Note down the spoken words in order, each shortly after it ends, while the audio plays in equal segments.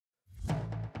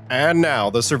And now,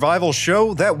 the survival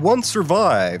show that once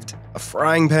survived, A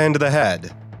Frying Pan to the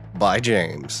Head, by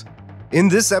James. In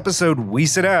this episode, we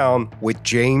sit down with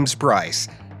James Price.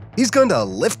 He's going to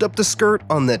lift up the skirt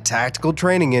on the tactical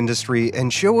training industry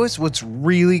and show us what's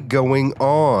really going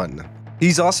on.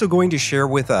 He's also going to share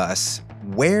with us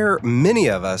where many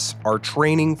of us are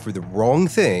training for the wrong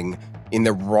thing in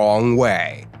the wrong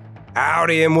way.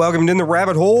 Howdy and welcome to In the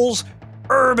Rabbit Hole's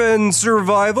Urban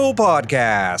Survival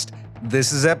Podcast.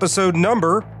 This is episode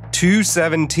number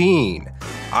 217.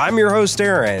 I'm your host,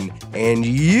 Aaron, and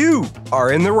you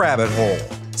are in the rabbit hole,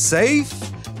 safe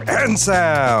and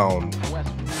sound.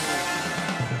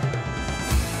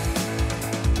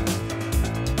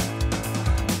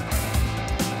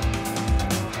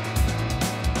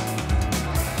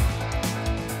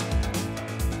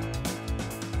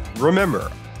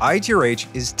 Remember,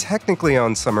 ITRH is technically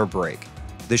on summer break.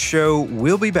 The show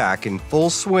will be back in full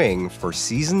swing for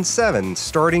Season 7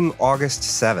 starting August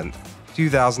 7th,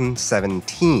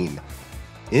 2017.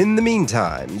 In the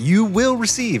meantime, you will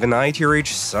receive an ITRH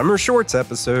Summer Shorts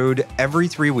episode every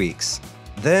 3 weeks.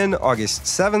 Then, August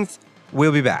 7th,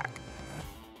 we'll be back.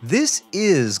 This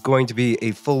is going to be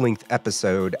a full-length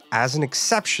episode as an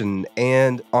exception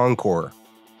and encore.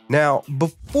 Now,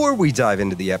 before we dive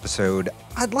into the episode,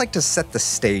 I'd like to set the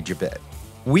stage a bit.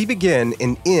 We begin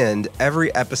and end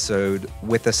every episode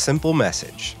with a simple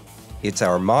message. It's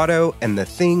our motto and the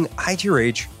thing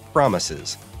ITRH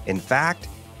promises. In fact,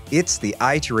 it's the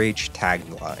ITRH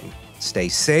tagline. Stay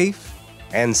safe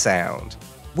and sound.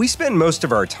 We spend most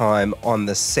of our time on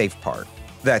the safe part.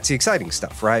 That's the exciting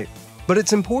stuff, right? But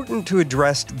it's important to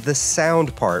address the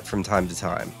sound part from time to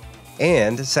time.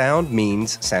 And sound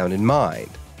means sound in mind.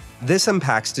 This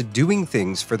unpacks to doing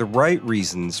things for the right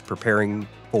reasons, preparing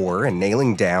for and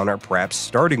nailing down our preps,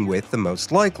 starting with the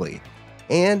most likely,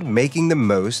 and making the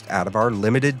most out of our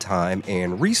limited time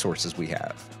and resources we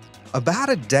have. About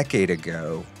a decade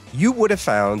ago, you would have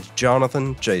found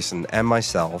Jonathan, Jason, and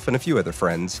myself, and a few other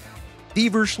friends,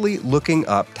 feverishly looking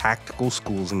up tactical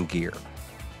schools and gear.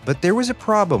 But there was a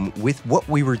problem with what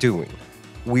we were doing.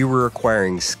 We were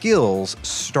acquiring skills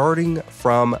starting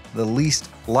from the least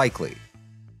likely.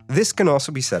 This can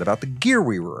also be said about the gear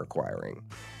we were acquiring.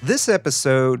 This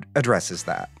episode addresses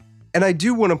that. And I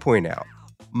do want to point out,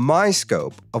 my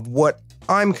scope of what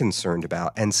I'm concerned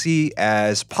about and see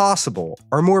as possible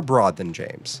are more broad than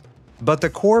James. But the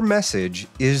core message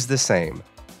is the same.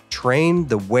 Train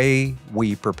the way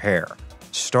we prepare.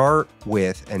 Start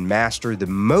with and master the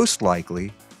most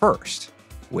likely first.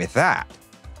 With that.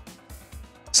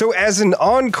 So as an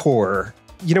encore,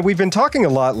 we've been talking a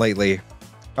lot lately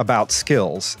about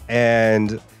skills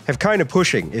and have kind of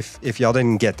pushing, if y'all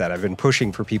didn't get that, I've been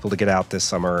pushing for people to get out this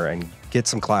summer and get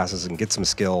some classes and get some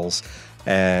skills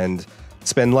and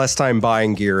spend less time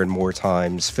buying gear and more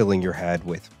times filling your head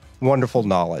with wonderful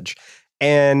knowledge.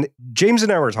 And James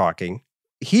and I were talking.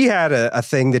 He had a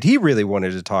thing that he really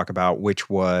wanted to talk about, which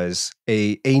was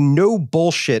a no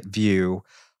bullshit view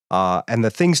and the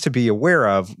things to be aware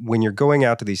of when you're going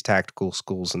out to these tactical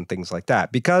schools and things like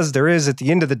that. Because there is, at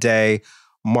the end of the day,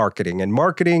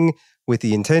 marketing with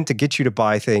the intent to get you to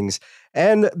buy things.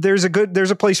 And there's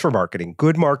a place for marketing.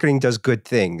 Good marketing does good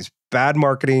things. Bad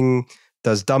marketing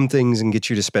does dumb things and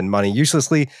gets you to spend money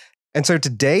uselessly. And so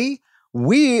today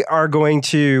we are going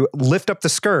to lift up the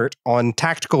skirt on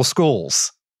tactical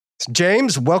schools. So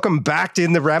James, welcome back to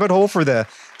In the Rabbit Hole for the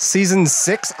Season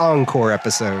 6 Encore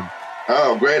episode.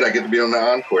 Oh, great. I get to be on the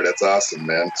encore. That's awesome,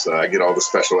 man. So I get all the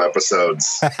special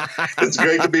episodes. It's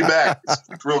great to be back.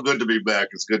 It's real good to be back.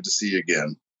 It's good to see you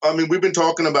again. I mean, we've been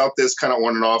talking about this kind of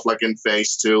on and off, like in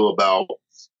phase 2, about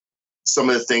some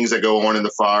of the things that go on in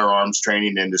the firearms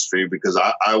training industry, because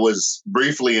I was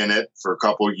briefly in it for a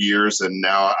couple of years, and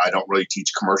now I don't really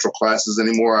teach commercial classes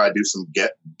anymore. I do some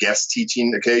guest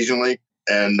teaching occasionally,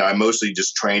 and I mostly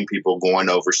just train people going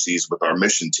overseas with our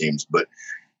mission teams. But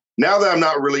now that I'm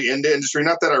not really in the industry,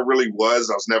 not that I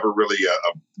was never really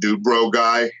a dude bro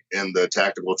guy in the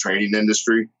tactical training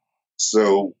industry.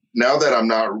 So now that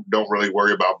don't really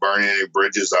worry about burning any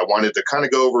bridges, I wanted to kind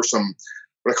of go over some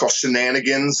what I call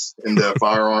shenanigans in the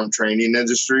firearm training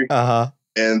industry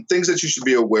and things that you should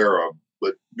be aware of.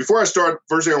 But before I start,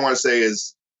 first thing I want to say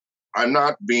is I'm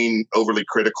not being overly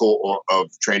critical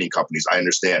of training companies. I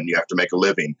understand you have to make a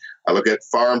living. I look at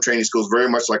firearm training schools very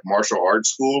much like martial arts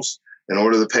schools. In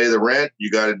order to pay the rent,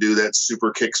 you got to do that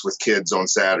super kicks with kids on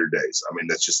Saturdays. I mean,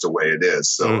 that's just the way it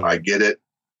is. So I get it.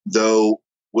 Though,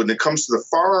 when it comes to the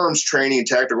firearms training,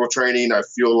 tactical training, I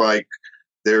feel like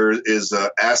there is an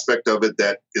aspect of it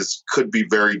that could be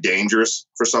very dangerous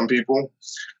for some people.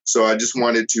 So I just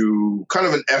wanted to kind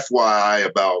of an FYI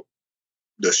about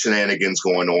the shenanigans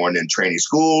going on in training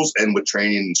schools and with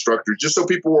training instructors, just so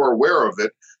people are aware of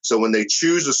it. So when they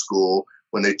choose a school,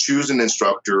 when they choose an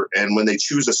instructor, and when they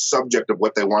choose a subject of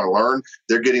what they want to learn,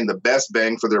 they're getting the best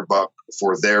bang for their buck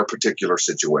for their particular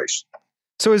situation.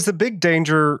 So is the big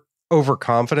danger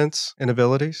overconfidence in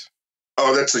abilities?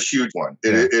 Oh, that's a huge one.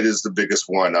 Yeah. It is the biggest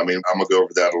one. I mean, I'm going to go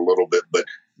over that a little bit, but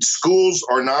schools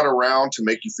are not around to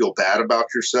make you feel bad about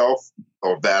yourself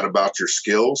or bad about your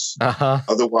skills.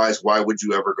 Otherwise, why would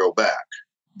you ever go back?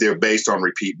 They're based on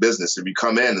repeat business. If you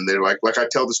come in and they're like I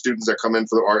tell the students that come in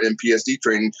for our MPSD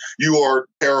training, you are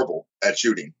terrible at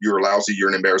shooting. You're lousy. You're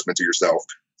an embarrassment to yourself.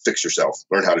 Fix yourself.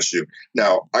 Learn how to shoot.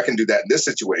 Now, I can do that in this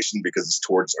situation because it's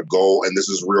towards a goal and this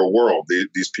is real world.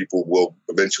 These people will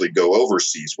eventually go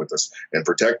overseas with us and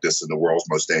protect us in the world's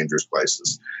most dangerous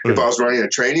places. If I was running a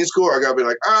training school, I got to be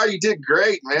like, you did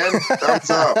great, man. Thumbs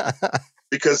up.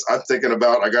 Because I'm thinking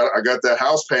about, I got that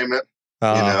house payment.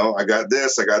 I got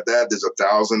this, I got that. There's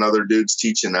 1,000 other dudes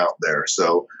teaching out there.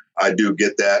 So I do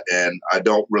get that. And I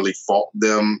don't really fault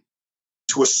them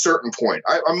to a certain point.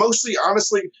 I mostly,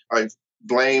 honestly, I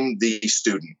blame the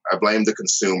student. I blame the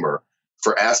consumer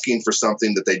for asking for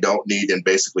something that they don't need and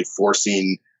basically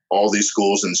forcing all these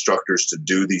schools and instructors to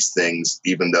do these things,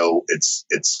 even though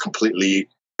it's completely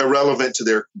irrelevant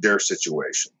to their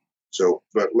situation. So,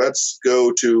 but let's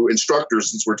go to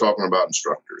instructors since we're talking about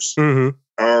instructors. Mm-hmm.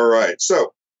 All right.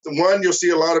 So the one, you'll see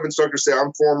a lot of instructors say,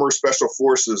 I'm former special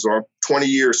forces or 20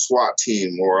 years SWAT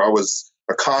team, or I was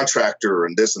a contractor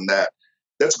and this and that.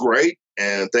 That's great.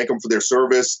 And thank them for their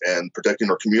service and protecting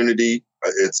our community.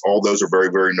 It's all those are very,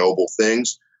 very noble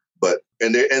things. But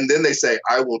and then they say,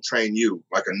 I will train you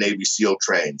like a Navy SEAL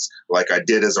trains, like I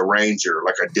did as a Ranger,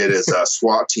 like I did as a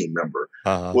SWAT team member.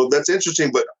 Well, that's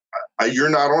interesting, but you're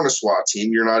not on a SWAT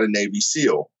team. You're not a Navy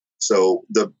SEAL. So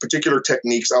the particular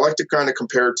techniques, I like to kind of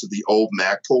compare to the old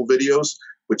Magpul videos,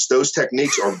 which those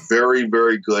techniques are very,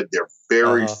 very good. They're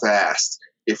very fast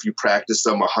if you practice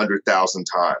them 100,000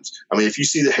 times. I mean, if you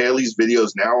see the Haley's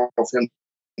videos now of him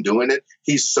doing it,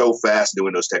 he's so fast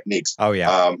doing those techniques. Oh,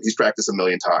 yeah. He's practiced a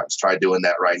million times. Try doing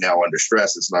that right now under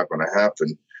stress. It's not going to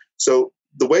happen. So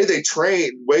the way they train,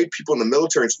 the way people in the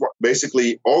military,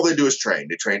 basically all they do is train.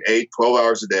 They train 8, 12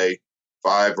 hours a day,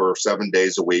 5 or 7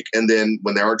 days a week. And then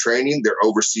when they aren't training, they're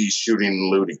overseas shooting and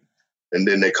looting. And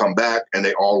then they come back and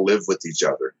they all live with each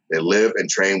other. They live and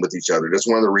train with each other. That's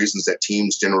one of the reasons that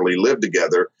teams generally live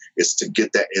together, is to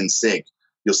get that in sync.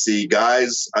 You'll see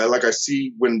guys, I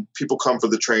see when people come for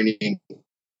the training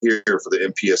here for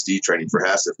the MPSD training for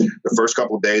HACCP, the first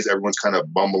couple of days, everyone's kind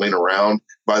of bumbling around.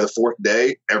 By the 4th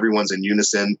day, everyone's in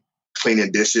unison,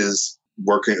 cleaning dishes,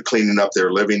 cleaning up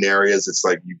their living areas. It's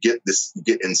like you get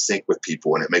in sync with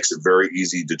people, and it makes it very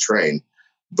easy to train.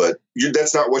 But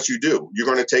that's not what you do. You're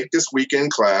going to take this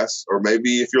weekend class, or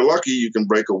maybe if you're lucky, you can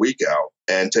break a week out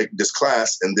and take this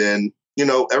class. And then,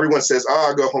 everyone says,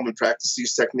 I'll go home and practice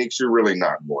these techniques. You're really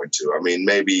not going to. I mean,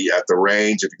 maybe at the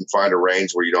range, if you can find a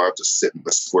range where you don't have to sit in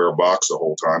the square box the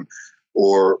whole time,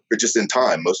 or just in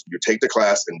time. You take the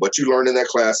class, and what you learn in that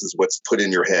class is what's put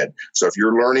in your head. So if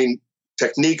you're learning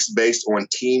techniques based on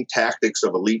team tactics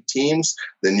of elite teams,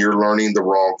 then you're learning the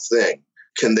wrong thing.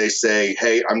 Can they say,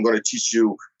 hey, I'm going to teach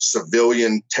you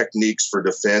civilian techniques for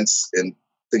defense and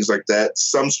things like that?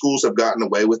 Some schools have gotten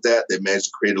away with that. They managed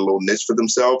to create a little niche for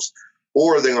themselves.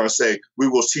 Or they're going to say, we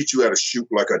will teach you how to shoot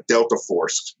like a Delta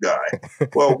Force guy.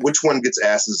 Well, which one gets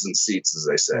asses in seats, as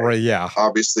they say? Right, yeah.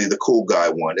 Obviously, the cool guy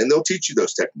one. And they'll teach you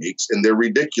those techniques. And they're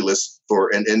ridiculous for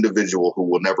an individual who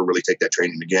will never really take that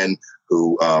training again,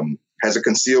 who has a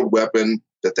concealed weapon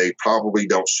that they probably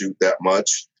don't shoot that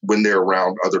much when they're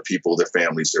around other people, their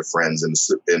families, their friends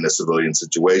in a civilian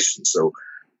situation. So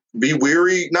be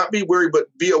wary, not be wary, but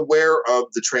be aware of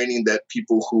the training that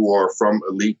people who are from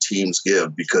elite teams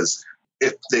give. Because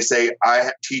if they say,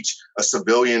 I teach a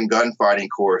civilian gunfighting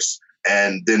course,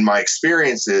 and then my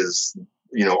experience is,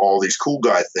 all these cool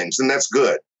guy things, then that's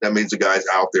good. That means the guy's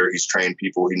out there, he's trained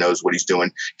people, he knows what he's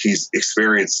doing, he's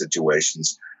experienced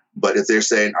situations. But if they're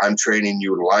saying, I'm training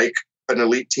you like an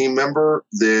elite team member,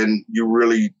 then you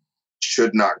really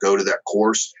should not go to that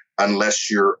course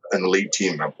unless you're an elite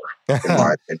team member, in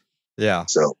my opinion. Yeah.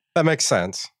 So that makes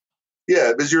sense.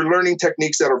 Yeah, because you're learning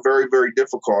techniques that are very, very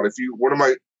difficult. One of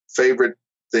my favorite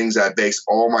things I base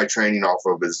all my training off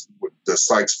of is the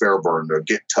Sykes-Fairburn, the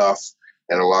Get Tough,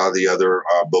 and a lot of the other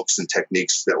books and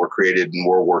techniques that were created in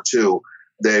World War II.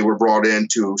 They were brought in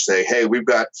to say, hey, we've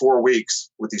got 4 weeks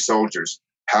with these soldiers.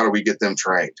 How do we get them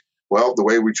trained? Well, the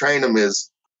way we train them is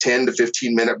 10 to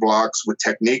 15-minute blocks with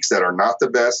techniques that are not the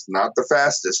best, not the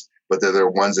fastest, but they're the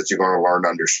ones that you're going to learn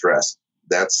under stress.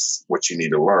 That's what you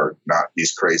need to learn, not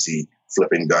these crazy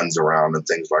flipping guns around and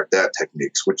things like that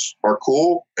techniques, which are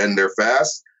cool and they're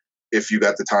fast if you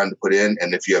got the time to put in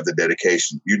and if you have the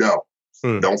dedication. You don't.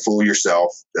 Don't fool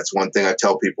yourself. That's one thing I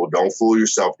tell people. Don't fool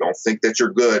yourself. Don't think that you're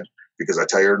good, because I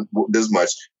tell you this much.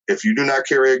 If you do not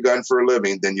carry a gun for a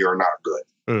living, then you're not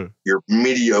good. You're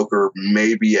mediocre,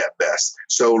 maybe at best.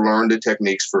 So learn the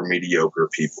techniques for mediocre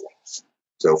people.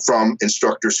 So from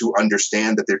instructors who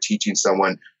understand that they're teaching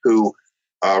someone who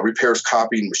repairs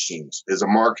copying machines, is a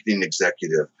marketing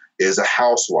executive, is a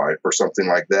housewife or something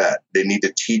like that. They need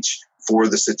to teach for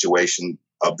the situation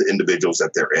of the individuals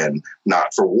that they're in,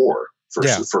 not for war, for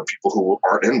people who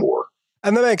aren't in war.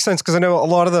 And that makes sense, because I know a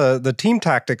lot of the team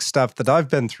tactics stuff that I've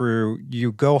been through,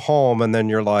 you go home and then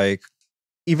you're like,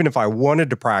 even if I wanted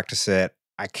to practice it,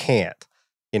 I can't.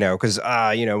 Because,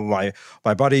 my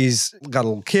buddies got a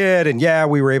little kid and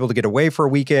we were able to get away for a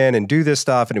weekend and do this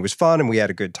stuff and it was fun and we had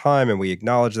a good time and we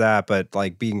acknowledge that. But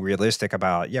like being realistic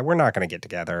about, we're not going to get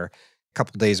together a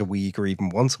couple days a week or even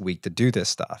once a week to do this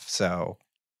stuff. So.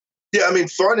 Yeah,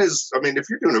 fun is, if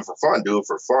you're doing it for fun, do it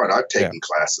for fun. I've taken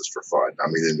classes for fun.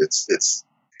 It's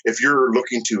if you're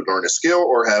looking to learn a skill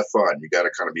or have fun, you got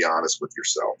to kind of be honest with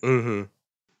yourself. Mm-hmm.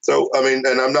 So, and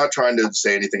I'm not trying to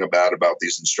say anything about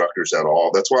these instructors at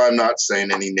all. That's why I'm not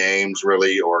saying any names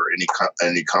really or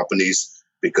any companies,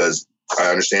 because I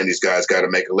understand these guys got to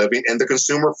make a living and the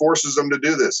consumer forces them to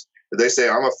do this. If they say,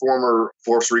 I'm a former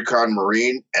Force Recon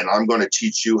Marine and I'm going to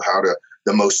teach you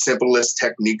the most simplest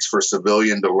techniques for a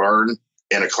civilian to learn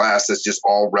in a class that's just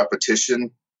all repetition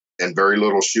and very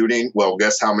little shooting. Well,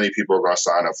 guess how many people are going to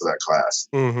sign up for that class?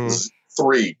 Mm-hmm.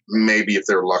 3, maybe if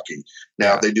they're lucky.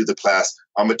 Now, if they do the class,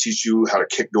 I'm going to teach you how to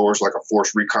kick doors like a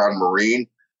Force Recon Marine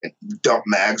and dump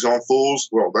mags on fools.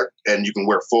 Well, and you can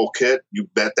wear full kit. You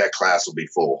bet that class will be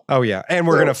full. Oh, yeah. And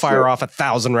we're going to fire off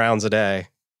 1,000 rounds a day.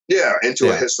 Yeah,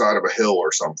 into a side of a hill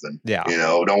or something. Yeah.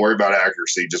 Don't worry about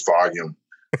accuracy, just volume.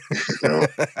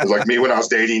 It was like me when I was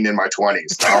dating in my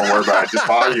 20s. I don't worry about it, just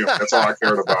volume. That's all I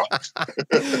cared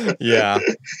about. Yeah.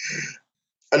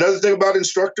 Another thing about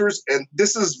instructors, and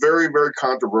this is very, very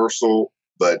controversial,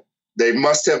 but they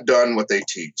must have done what they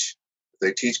teach. If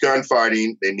they teach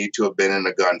gunfighting, they need to have been in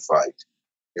a gunfight.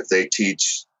 If they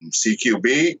teach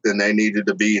CQB, then they needed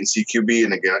to be in CQB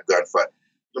in a gunfight.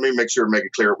 Let me make sure to make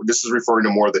it clear. This is referring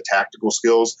to more of the tactical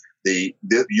skills.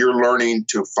 You're learning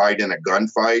to fight in a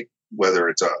gunfight, whether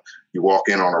it's you walk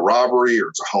in on a robbery or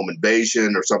it's a home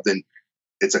invasion or something.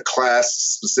 It's a class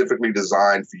specifically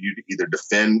designed for you to either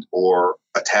defend or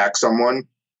attack someone.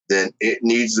 Then it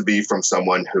needs to be from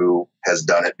someone who has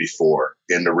done it before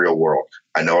in the real world.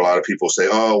 I know a lot of people say,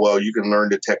 oh, well, you can learn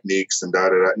the techniques and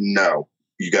da-da-da. No,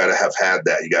 you got to have had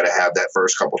that. You got to have that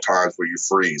first couple times where you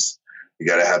freeze. You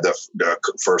got to have the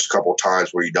first couple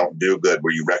times where you don't do good,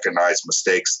 where you recognize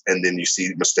mistakes and then you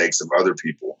see mistakes of other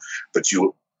people. But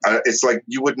it's like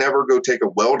you would never go take a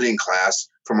welding class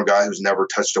from a guy who's never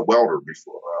touched a welder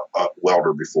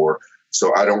before.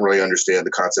 So I don't really understand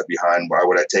the concept behind why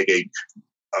would I take a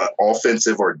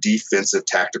offensive or defensive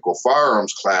tactical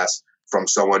firearms class from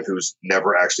someone who's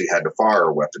never actually had to fire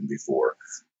a weapon before.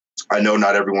 I know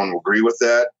not everyone will agree with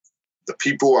that. The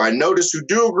people I notice who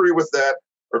do agree with that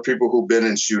are people who've been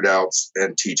in shootouts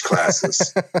and teach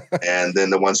classes. And then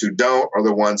the ones who don't are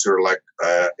the ones who are like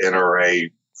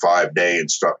NRA 5-day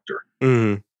instructor.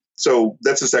 Mm-hmm. So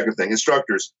that's the second thing.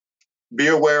 Instructors, be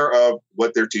aware of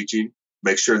what they're teaching.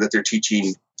 Make sure that they're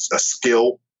teaching a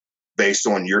skill based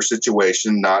on your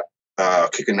situation, not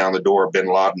kicking down the door of bin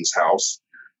Laden's house.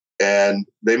 And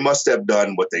they must have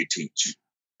done what they teach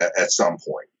at some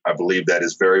point. I believe that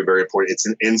is very, very important. It's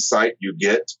an insight you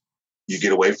get. You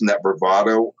get away from that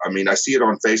bravado. I see it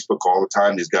on Facebook all the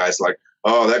time. These guys like,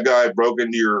 oh, that guy broke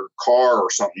into your car or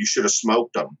something. You should have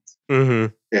smoked him.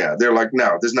 Mm-hmm. Yeah, they're like,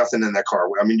 no, there's nothing in that car.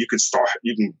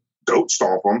 You can goat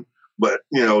stomp them, but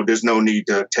there's no need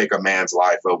to take a man's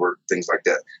life over things like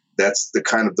that. That's the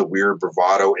kind of the weird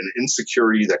bravado and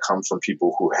insecurity that comes from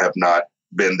people who have not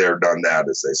been there, done that,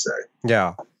 as they say.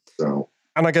 Yeah. So,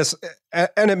 and I guess,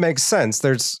 and it makes sense.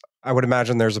 I would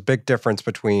imagine there's a big difference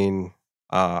between.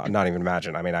 Not even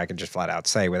imagine. I can just flat out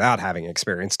say without having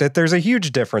experienced it, there's a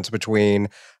huge difference between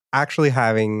actually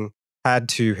having had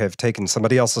to have taken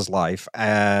somebody else's life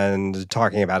and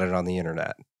talking about it on the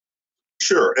internet.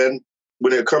 Sure. And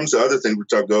when it comes to other things,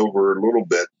 which I'll go over a little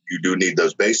bit, you do need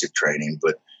those basic training.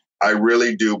 But I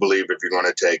really do believe if you're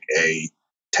going to take a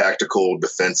tactical,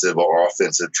 defensive, or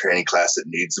offensive training class, it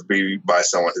needs to be by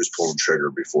someone who's pulled the trigger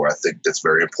before. I think that's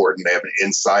very important. They have an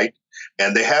insight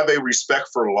and they have a respect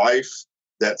for life.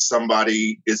 That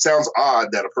it sounds odd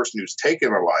that a person who's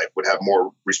taken a life would have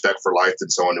more respect for life than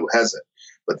someone who hasn't,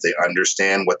 but they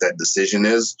understand what that decision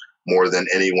is. more than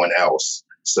anyone else.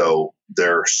 So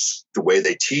the way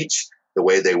they teach, the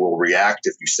way they will react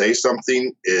if you say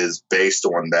something is based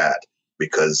on that,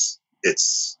 because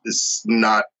it's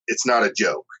not a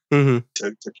joke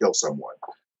to kill someone.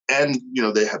 And,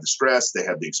 they have the stress, they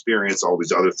have the experience, all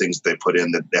these other things they put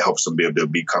in that helps them be able to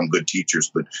become good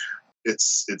teachers. But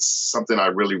it's something I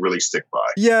really, really stick by.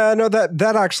 Yeah, no,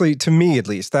 that actually, to me at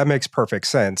least, that makes perfect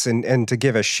sense. And to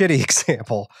give a shitty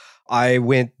example, I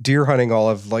went deer hunting all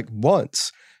of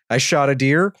once. I shot a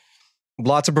deer,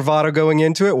 lots of bravado going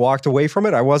into it, walked away from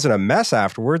it. I wasn't a mess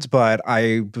afterwards, but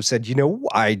I said,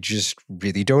 I just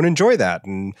really don't enjoy that.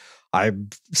 And I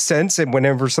sense it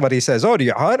whenever somebody says, "Oh, do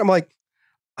you hunt?" I'm like,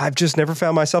 I've just never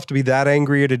found myself to be that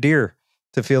angry at a deer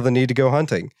to feel the need to go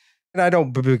hunting. And I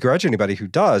don't begrudge anybody who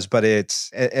does, but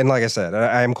and like I said,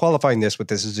 I'm qualifying this with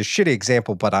this as a shitty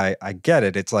example, but I get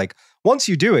it. It's like, once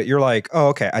you do it, you're like, oh,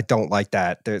 okay, I don't like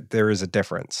that. There is a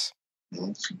difference.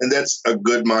 And that's a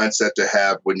good mindset to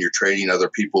have when you're training other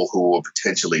people who will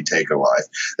potentially take a life.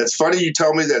 That's funny you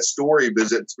tell me that story,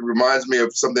 because it reminds me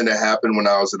of something that happened when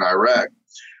I was in Iraq.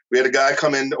 We had a guy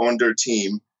come in onto our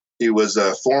team. He was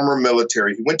a former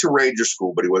military. He went to Ranger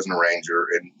school, but he wasn't a Ranger.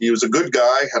 And he was a good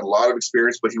guy, had a lot of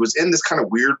experience, but he was in this kind of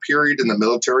weird period in the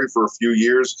military for a few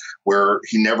years where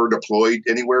he never deployed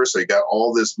anywhere. So he got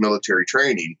all this military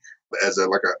training as a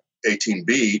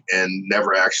 18B and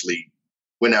never actually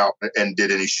went out and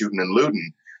did any shooting and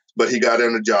looting. But he got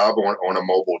in a job on a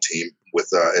mobile team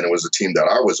and it was a team that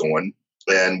I was on.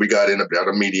 And we got in about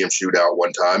a medium shootout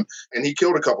one time, and he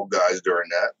killed a couple guys during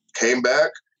that. Came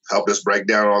back, helped us break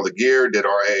down all the gear, did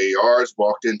our AARs,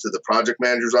 walked into the project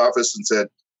manager's office and said,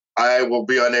 "I will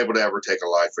be unable to ever take a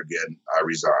life again. I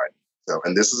resign." So,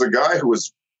 and this is a guy who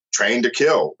was trained to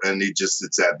kill. And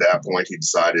it's at that point he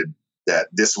decided that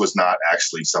this was not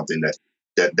actually something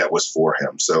that was for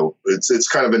him. So it's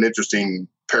kind of an interesting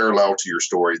parallel to your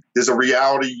story. There's a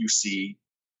reality you see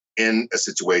in a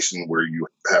situation where you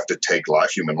have to take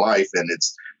human life. And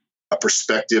it's a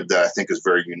perspective that I think is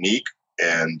very unique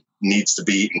and needs to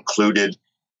be included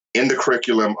in the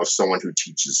curriculum of someone who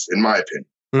teaches, in my opinion.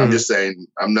 I'm just saying,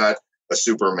 I'm not a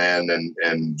Superman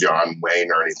and John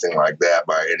Wayne or anything like that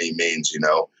by any means.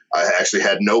 I actually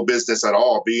had no business at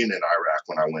all being in Iraq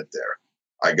when I went there.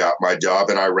 I got my job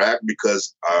in Iraq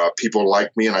because people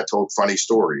liked me and I told funny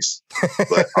stories.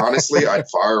 But honestly, I'd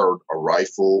fired a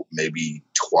rifle maybe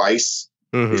twice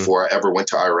before I ever went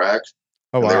to Iraq.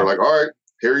 Oh, wow. And they were like, "All right,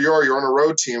 here you are. You're on a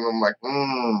road team." I'm like,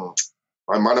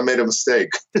 I might have made a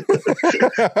mistake. But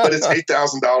it's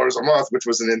 $8,000 a month, which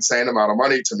was an insane amount of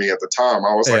money to me at the time.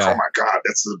 I was like, oh my God,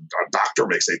 a doctor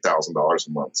makes $8,000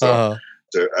 a month. So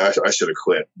I should have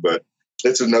quit. But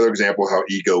it's another example of how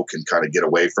ego can kind of get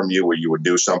away from you, where you would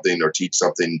do something or teach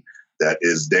something that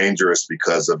is dangerous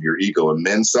because of your ego. And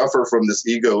men suffer from this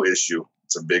ego issue.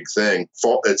 It's a big thing.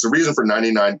 It's a reason for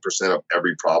 99% of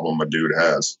every problem a dude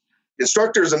has.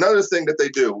 Instructors, another thing that they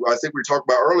do, I think we talked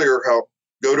about earlier, how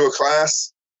go to a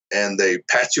class and they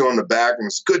pat you on the back and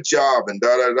it's good job and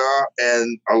da-da-da.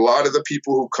 And a lot of the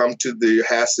people who come to the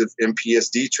HACCP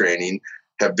MPSD training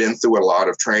have been through a lot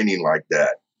of training like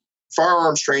that.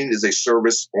 Firearms training is a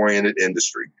service-oriented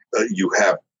industry. You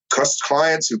have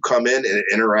clients who come in and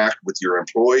interact with your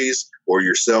employees or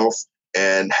yourself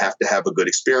and have to have a good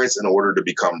experience in order to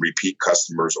become repeat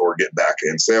customers or get back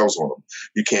in sales on them.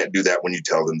 You can't do that when you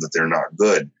tell them that they're not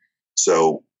good.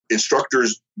 So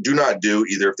instructors do not do,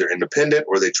 either if they're independent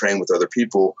or they train with other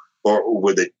people or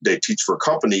where they teach for a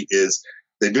company, is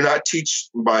they do not teach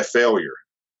by failure.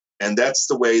 And that's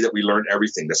the way that we learn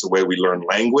everything. That's the way we learn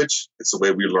language. It's the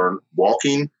way we learn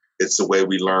walking. It's the way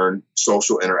we learn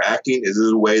social interacting. It is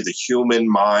the way the human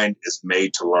mind is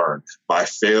made to learn, by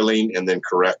failing and then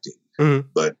correcting.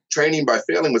 But training by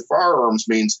failing with firearms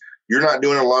means you're not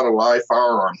doing a lot of live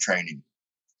firearm training,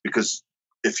 because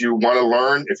if you want to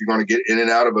learn, if you're going to get in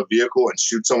and out of a vehicle and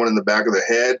shoot someone in the back of the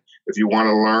head, if you want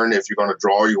to learn, if you're going to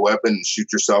draw your weapon and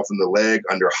shoot yourself in the leg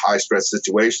under high stress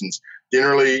situations,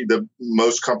 generally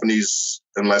most companies,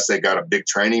 unless they got a big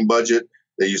training budget,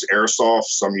 they use airsoft,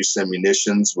 some use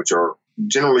ammunitions, which are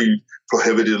generally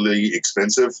prohibitively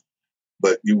expensive.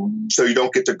 But you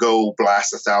don't get to go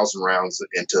blast 1,000 rounds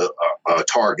into a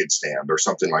target stand or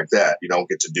something like that. You don't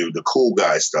get to do the cool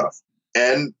guy stuff.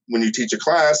 And when you teach a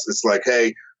class, it's like,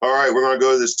 hey, all right, we're going to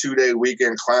go to this 2-day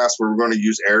weekend class where we're going to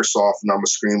use airsoft, and I'm going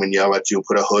to scream and yell at you,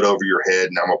 put a hood over your head,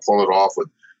 and I'm going to pull it off with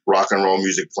rock and roll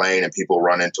music playing and people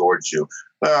running towards you.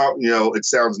 Well, it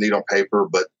sounds neat on paper,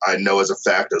 but I know as a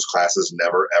fact those classes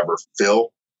never, ever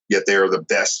fill, yet they are the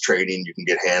best training you can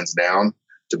get hands down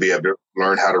to be able to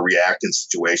learn how to react in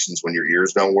situations when your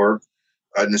ears don't work.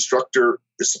 an instructor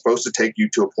is supposed to take you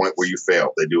to a point where you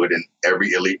fail. They do it in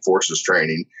every elite forces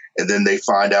training. And then they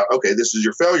find out, okay, this is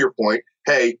your failure point.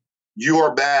 Hey, you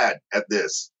are bad at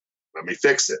this. Let me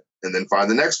fix it. And then find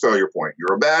the next failure point.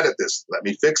 You're bad at this. Let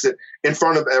me fix it in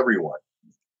front of everyone.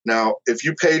 Now, if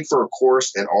you paid for a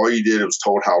course and all you did was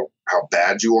told how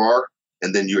bad you are,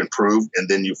 and then you improved, and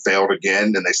then you failed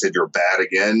again, and they said you're bad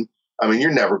again, I mean,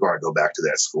 you're never going to go back to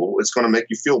that school. It's going to make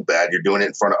you feel bad. You're doing it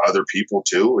in front of other people,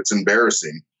 too. It's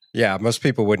embarrassing. Yeah, most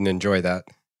people wouldn't enjoy that.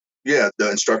 Yeah, the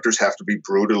instructors have to be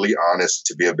brutally honest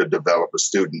to be able to develop a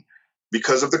student.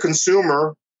 Because of the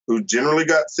consumer, who generally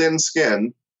got thin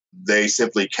skin, they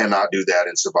simply cannot do that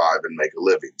and survive and make a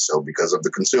living. So because of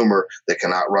the consumer, they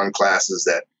cannot run classes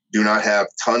that do not have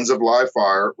tons of live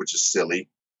fire, which is silly.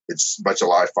 It's a bunch of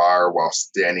live fire while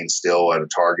standing still at a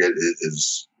target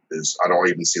is I don't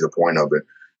even see the point of it.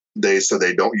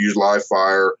 They don't use live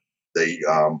fire. They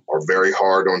are very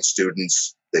hard on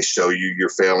students. They show you your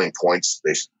failing points.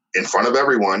 In front of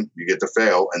everyone, you get to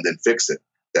fail and then fix it.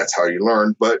 That's how you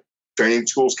learn. But training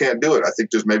schools can't do it. I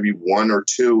think there's maybe one or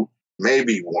two,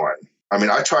 maybe one. I mean,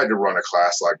 I tried to run a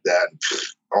class like that. And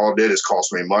all it did is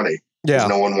cost me money. Because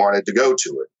no one wanted to go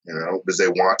to it, because they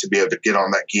want to be able to get on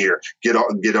that gear, get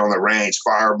on the range,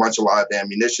 fire a bunch of live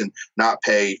ammunition, not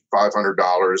pay $500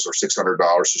 or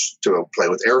 $600 to play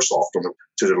with airsoft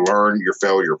to learn your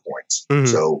failure points. Mm-hmm.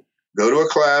 So go to a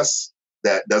class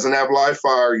that doesn't have live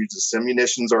fire, uses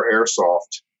simunitions or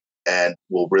airsoft, and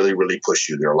will really, really push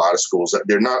you. There are a lot of schools that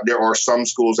there are some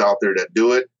schools out there that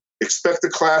do it. Expect the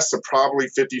class to probably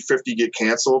 50-50 get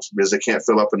canceled because they can't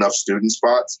fill up enough student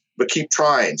spots, but keep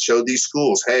trying. Show these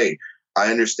schools, hey,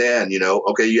 I understand,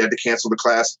 okay, you had to cancel the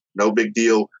class. No big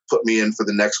deal. Put me in for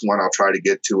the next one. I'll try to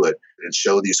get to it, and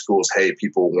show these schools, hey,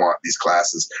 people want these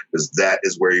classes because that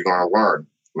is where you're going to learn.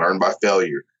 Learn by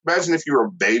failure. Imagine if you were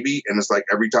a baby and it's like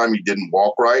every time you didn't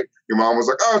walk right, your mom was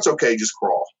like, oh, it's okay, just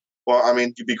crawl. Well, I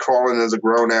mean, you'd be crawling as a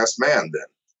grown-ass man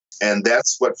then. And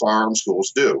that's what firearm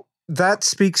schools do. That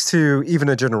speaks to even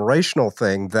a generational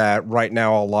thing that right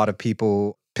now a lot of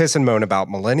people piss and moan about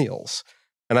millennials.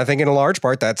 And I think in a large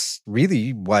part, that's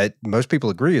really what most people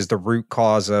agree is the root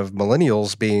cause of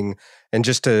millennials being, and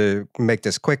just to make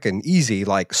this quick and easy,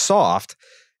 like soft,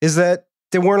 is that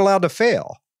they weren't allowed to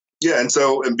fail. Yeah,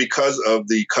 and because of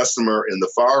the customer in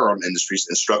the firearm industries,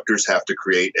 instructors have to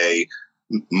create a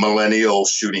millennial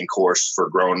shooting course for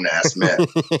grown-ass men.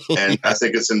 And I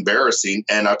think it's embarrassing.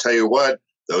 And I'll tell you what,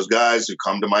 those guys who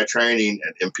come to my training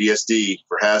at MPSD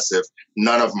for HACCP,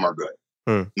 none of them are good.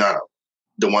 None of them.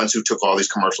 The ones who took all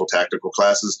these commercial tactical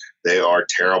classes, they are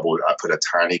terrible. I put a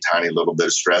tiny, tiny little bit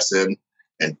of stress in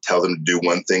and tell them to do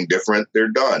one thing different. They're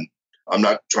done. I'm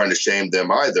not trying to shame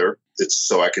them either. It's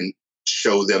so I can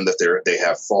show them that they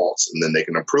have faults, and then they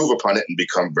can improve upon it and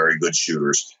become very good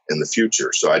shooters in the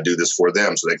future. So I do this for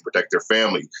them so they can protect their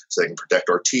family, so they can protect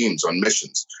our teams on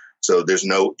missions. So there's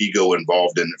no ego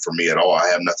involved in it for me at all. I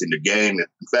have nothing to gain.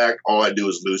 In fact, all I do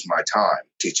is lose my time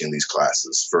teaching these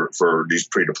classes for these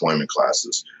pre-deployment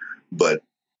classes. But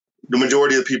the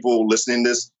majority of the people listening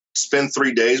to this, spend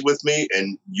 3 days with me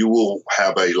and you will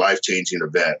have a life-changing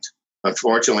event.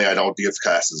 Unfortunately, I don't give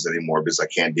classes anymore because I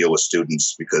can't deal with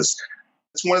students, because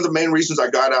it's one of the main reasons I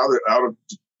got out of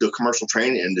the commercial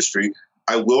training industry.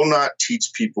 I will not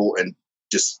teach people and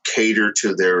just cater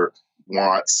to their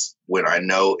wants when I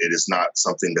know it is not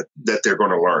something that they're going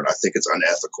to learn. I think it's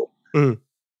unethical.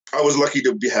 I was lucky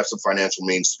to have some financial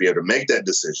means to be able to make that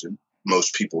decision.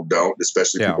 Most people don't,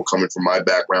 especially people coming from my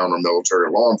background or military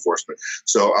or law enforcement.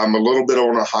 So I'm a little bit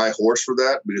on a high horse for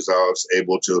that because I was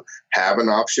able to have an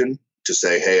option to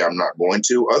say, hey, I'm not going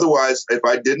to. Otherwise, if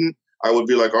I didn't, I would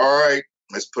be like, all right,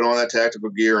 let's put on that tactical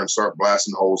gear and start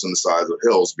blasting holes in the sides of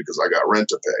hills because I got rent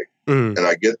to pay. And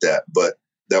I get that. But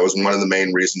that was one of the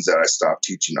main reasons that I stopped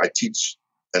teaching. I teach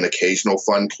an occasional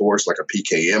fun course like a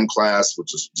PKM class,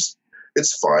 which is just,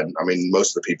 it's fun. I mean,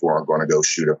 most of the people aren't going to go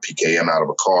shoot a PKM out of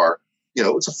a car.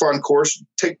 It's a fun course.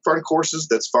 Take fun courses.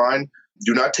 That's fine.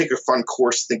 Do not take a fun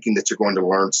course thinking that you're going to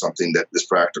learn something that is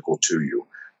practical to you,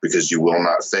 because you will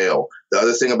not fail. The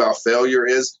other thing about failure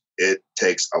is it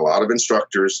takes a lot of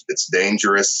instructors. It's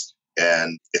dangerous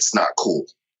and it's not cool.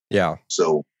 Yeah.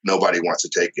 So nobody wants to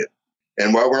take it.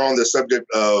 And while we're on the subject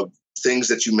of things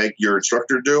that you make your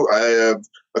instructor do, I have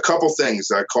a couple things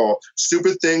I call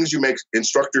stupid things you make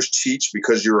instructors teach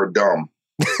because you're a dumb.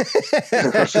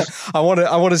 I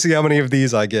want to see how many of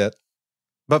these I get.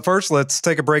 But first, let's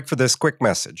take a break for this quick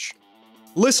message.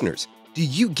 Listeners, do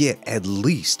you get at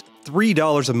least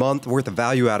 $3 a month worth of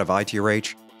value out of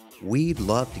ITRH? We'd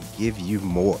love to give you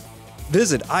more.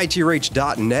 Visit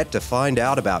ITRH.net to find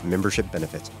out about membership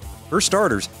benefits. For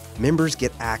starters, members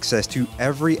get access to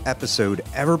every episode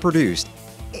ever produced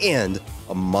and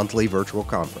a monthly virtual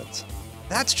conference.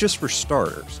 That's just for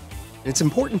starters. And it's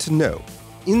important to note,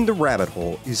 In the Rabbit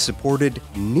Hole is supported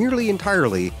nearly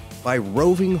entirely by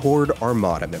Roving Horde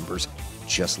Armada members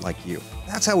just like you.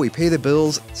 That's how we pay the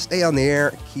bills, stay on the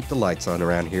air, keep the lights on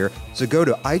around here. So go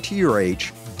to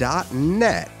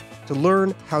ITRH.net to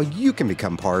learn how you can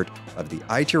become part of the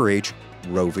ITRH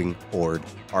Roving Horde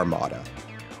Armada.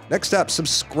 Next up,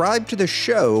 subscribe to the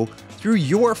show through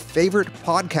your favorite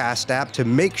podcast app to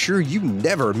make sure you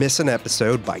never miss an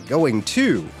episode by going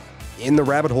to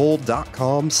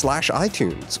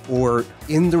intherabbithole.com/iTunes or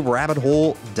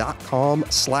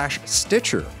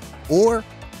intherabbithole.com/Stitcher or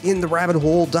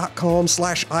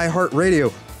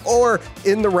intherabbithole.com/iHeartRadio or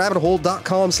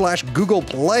intherabbithole.com/Google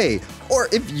Play. Or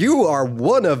if you are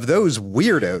one of those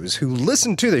weirdos who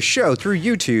listen to the show through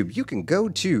YouTube, you can go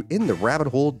to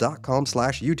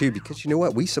intherabbithole.com/YouTube because you know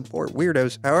what? We support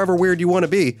weirdos. However weird you want to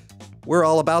be, we're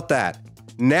all about that.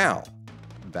 Now,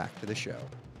 back to the show.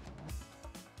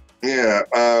 Yeah.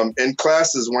 In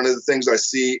classes, one of the things I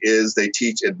see is they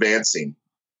teach advancing,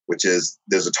 which is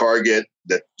there's a target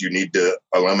that you need to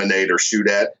eliminate or shoot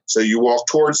at. So you walk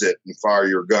towards it and fire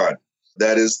your gun.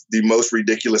 That is the most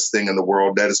ridiculous thing in the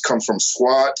world. That has come from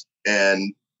SWAT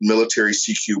and military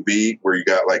CQB, where you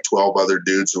got like 12 other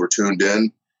dudes who are tuned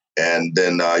in. And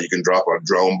then you can drop a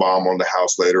drone bomb on the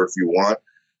house later if you want.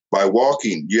 By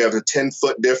walking, you have a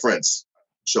 10-foot difference.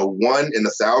 So 1 in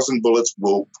 1,000 bullets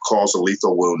will cause a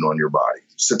lethal wound on your body,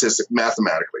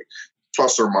 mathematically,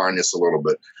 plus or minus a little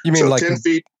bit. You mean so like 10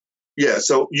 feet? Yeah.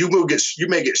 So you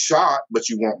may get shot, but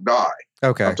you won't die.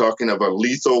 Okay. I'm talking of a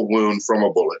lethal wound from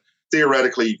a bullet.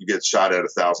 Theoretically, you could get shot at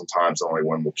 1,000 times. Only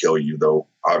one will kill you, though.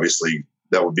 Obviously,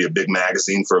 that would be a big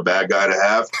magazine for a bad guy to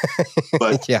have.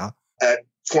 But yeah, at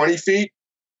 20 feet,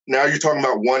 now you're talking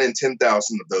about 1 in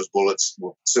 10,000 of those bullets.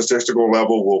 Statistical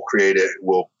level will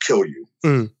kill you.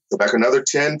 Go back another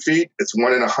 10 feet, it's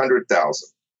 1 in 100,000.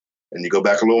 And you go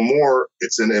back a little more,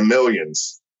 it's in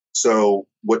millions. So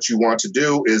what you want to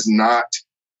do is not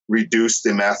reduce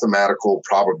the mathematical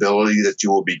probability that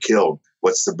you will be killed.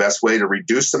 What's the best way to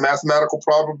reduce the mathematical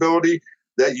probability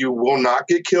that you will not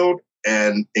get killed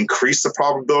and increase the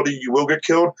probability you will get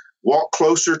killed? Walk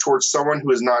closer towards someone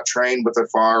who is not trained with a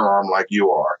firearm like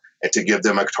you are, and to give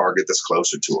them a target that's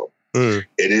closer to them.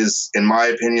 It is, in my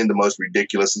opinion, the most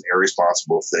ridiculous and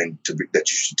irresponsible thing that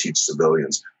you should teach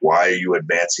civilians. Why are you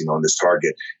advancing on this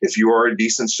target? If you are a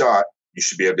decent shot, you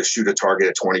should be able to shoot a target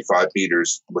at 25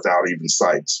 meters without even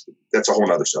sights. That's a whole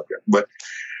other subject. But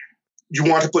you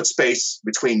want to put space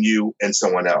between you and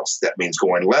someone else. That means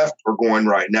going left or going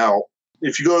right. Now,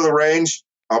 if you go to the range,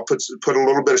 I'll put a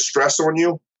little bit of stress on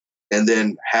you and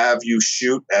then have you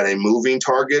shoot at a moving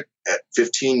target at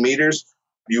 15 meters.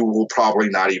 You will probably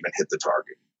not even hit the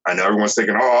target. I know everyone's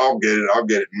thinking, oh, I'll get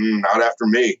it. Not after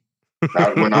me.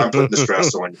 Not when I'm putting the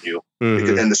stress on you.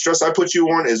 And the stress I put you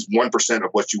on is 1%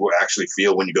 of what you will actually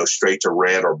feel when you go straight to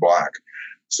red or black.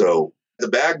 So the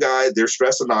bad guy, they're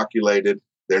stress inoculated.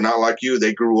 They're not like you.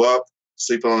 They grew up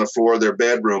sleeping on the floor of their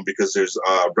bedroom because there's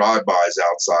drive-bys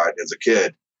outside as a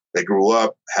kid. They grew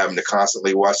up having to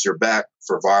constantly watch their back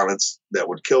for violence that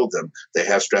would kill them. They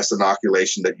have stress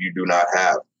inoculation that you do not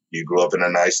have. You grew up in a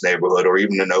nice neighborhood or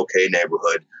even an okay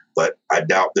neighborhood, but I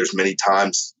doubt there's many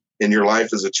times in your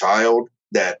life as a child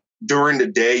that during the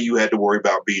day you had to worry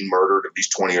about being murdered at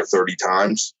least 20 or 30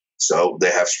 times. So they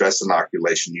have stress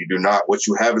inoculation. You do not. What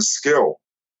you have is skill,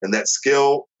 and that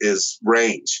skill is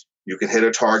range. You can hit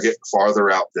a target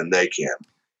farther out than they can.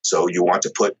 So you want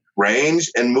to put range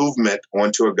and movement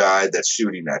onto a guy that's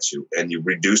shooting at you, and you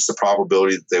reduce the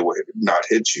probability that they will not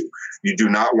hit you. You do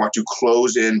not want to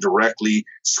close in directly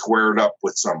squared up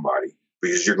with somebody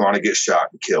because you're going to get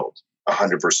shot and killed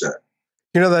 100%.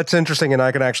 You know, that's interesting, and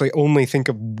I can actually only think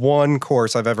of one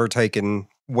course I've ever taken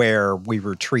where we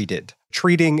were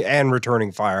treating and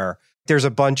returning fire. There's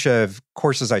a bunch of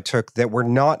courses I took that were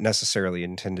not necessarily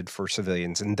intended for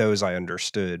civilians, and those I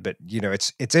understood. But, you know,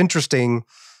 it's interesting.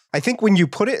 I think when you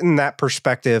put it in that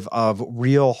perspective of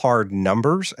real hard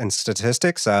numbers and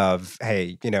statistics of,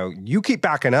 hey, you know, you keep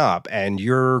backing up and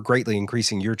you're greatly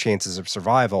increasing your chances of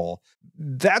survival,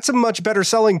 that's a much better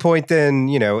selling point than,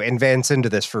 you know, advance into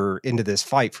this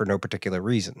fight for no particular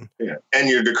reason. Yeah. And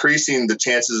you're decreasing the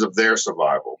chances of their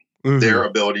survival, their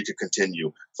ability to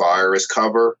continue. Fire is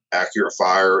cover. Accurate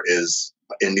fire is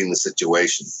ending the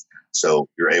situation. So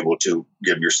you're able to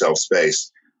give yourself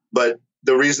space. But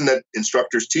the reason that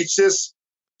instructors teach this,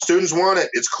 students want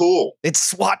it. It's cool. It's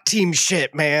SWAT team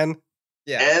shit, man.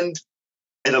 Yeah. And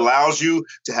it allows you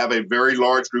to have a very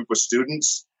large group of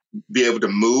students be able to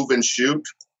move and shoot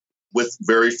with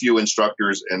very few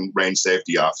instructors and range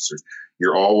safety officers.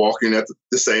 You're all walking at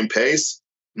the same pace.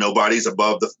 Nobody's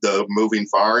above the moving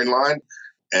firing line,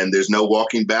 and there's no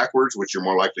walking backwards, which you're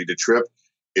more likely to trip.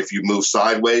 If you move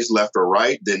sideways, left or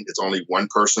right, then it's only one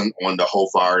person on the whole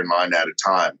firing line at a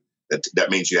time. That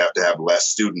means you have to have less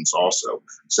students also.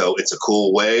 So it's a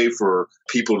cool way for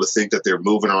people to think that they're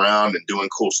moving around and doing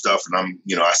cool stuff. And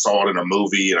I saw it in a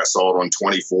movie and I saw it on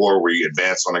 24 where you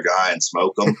advance on a guy and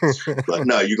smoke him. But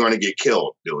no, you're going to get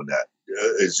killed doing that.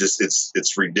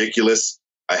 It's ridiculous.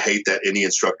 I hate that any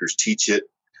instructors teach it.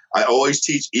 I always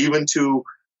teach, even to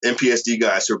MPSD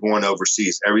guys who are going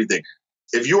overseas, everything.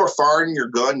 If you are firing your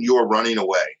gun, you are running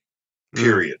away.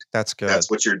 Period. That's good.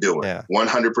 That's what you're doing.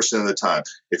 100% of the time.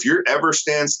 If you ever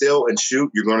stand still and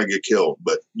shoot, you're going to get killed.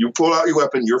 But you pull out your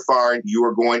weapon, you're firing. You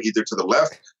are going either to the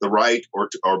left, the right,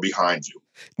 or behind you.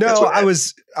 No, I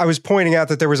was pointing out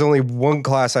that there was only one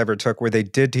class I ever took where they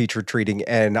did teach retreating,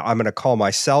 and I'm going to call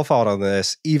myself out on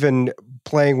this. Even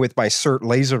playing with my CERT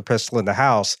laser pistol in the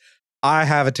house, I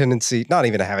have a tendency, not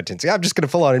even have a tendency, I'm just going to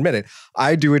full on admit it.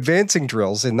 I do advancing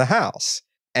drills in the house,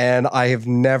 and I have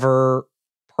never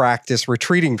practice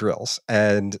retreating drills.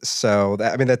 And so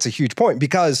that's a huge point,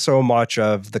 because so much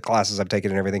of the classes I've taken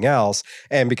and everything else,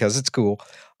 and because it's cool,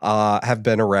 have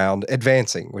been around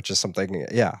advancing, which is something,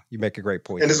 you make a great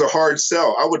point. And it's a hard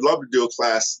sell. I would love to do a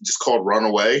class just called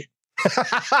Runaway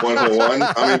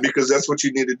 101. Because that's what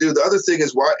you need to do. The other thing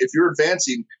is, why, if you're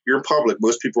advancing, you're in public.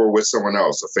 Most people are with someone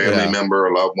else, a family member,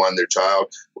 a loved one, their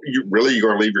child. You're going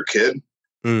to leave your kid?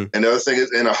 And the other thing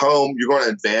is, in a home, you're going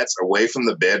to advance away from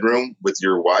the bedroom with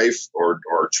your wife or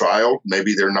child.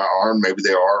 Maybe they're not armed. Maybe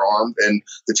they are armed. And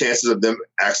the chances of them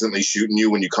accidentally shooting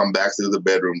you when you come back through the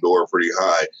bedroom door are pretty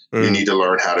high. You need to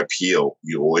learn how to peel.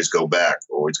 You always go back.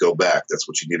 Always go back. That's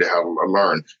what you need to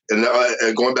learn.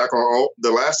 And going back on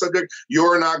the last subject,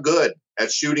 you're not good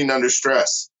at shooting under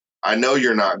stress. I know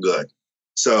you're not good.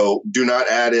 So do not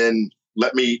add in,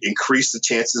 let me increase the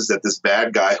chances that this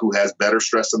bad guy who has better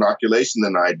stress inoculation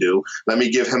than I do, let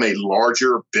me give him a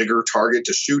larger, bigger target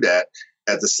to shoot at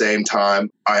the same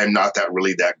time. I am not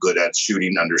really that good at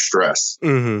shooting under stress.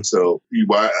 So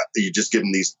you just give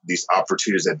them these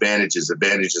opportunities, advantages,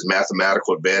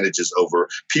 mathematical advantages over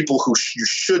people who you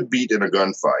should beat in a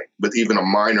gunfight with even a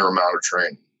minor amount of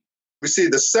training. We see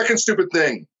the second stupid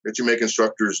thing that you make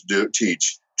instructors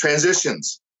teach,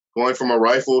 transitions, going from a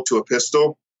rifle to a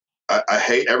pistol. I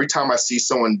hate every time I see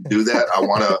someone do that. I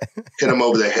want to hit them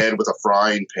over the head with a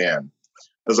frying pan. I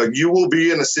was like, you will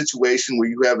be in a situation where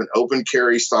you have an open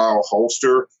carry style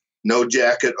holster, no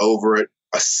jacket over it,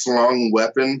 a slung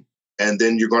weapon, and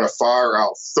then you're going to fire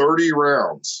out 30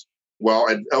 rounds. Well,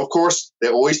 and of course, they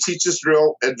always teach this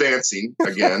drill advancing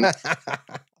again.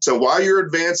 So while you're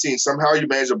advancing, somehow you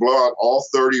manage to blow out all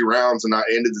 30 rounds and not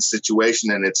end the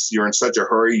situation. And you're in such a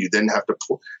hurry, you then have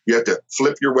to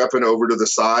flip your weapon over to the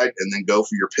side and then go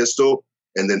for your pistol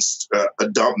and then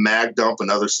mag dump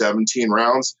another 17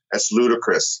 rounds. That's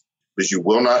ludicrous, because you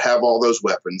will not have all those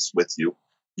weapons with you.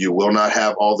 You will not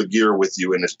have all the gear with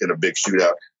you in a big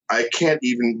shootout.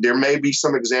 There may be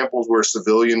some examples where a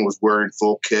civilian was wearing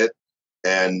full kit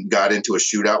and got into a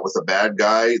shootout with a bad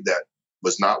guy that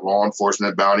was not law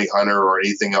enforcement, bounty hunter, or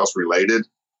anything else related.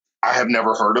 I have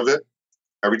never heard of it.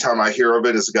 Every time I hear of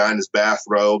it, it's a guy in his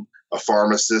bathrobe, a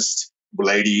pharmacist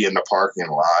lady in the parking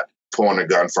lot pulling a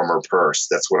gun from her purse.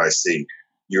 That's what I see.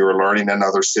 You're learning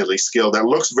another silly skill that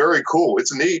looks very cool.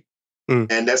 It's neat.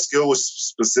 And that skill was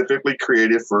specifically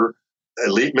created for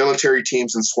elite military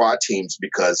teams and SWAT teams,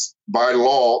 because by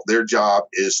law, their job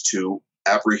is to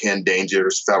apprehend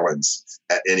dangerous felons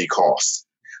at any cost.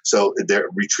 So they're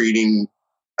retreating.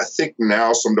 I think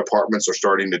now some departments are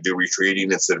starting to do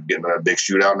retreating instead of getting a big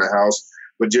shootout in the house.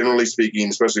 But generally speaking,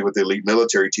 especially with the elite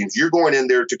military teams, you're going in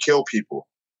there to kill people.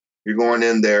 You're going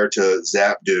in there to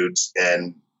zap dudes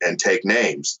and take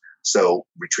names. So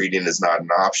retreating is not an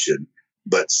option.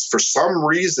 But for some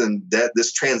reason, that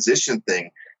this transition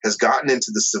thing has gotten into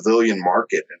the civilian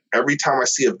market. And every time I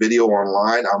see a video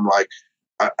online, I'm like,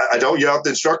 I don't yell at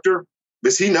the instructor,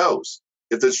 because he knows.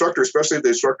 If the instructor, especially if the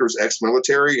instructor is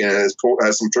ex-military and has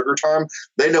some trigger time,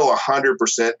 they know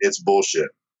 100% it's bullshit.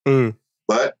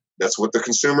 But that's what the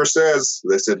consumer says.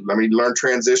 They said, let me learn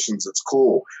transitions. It's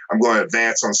cool. I'm going to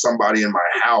advance on somebody in my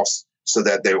house so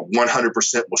that they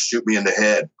 100% will shoot me in the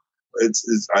head.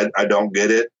 I don't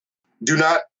get it. Do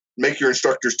not make your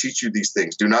instructors teach you these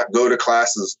things. Do not go to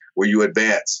classes where you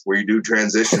advance, where you do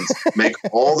transitions. Make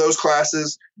all those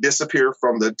classes disappear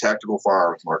from the tactical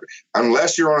firearms market.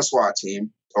 Unless you're on a SWAT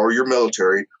team or you're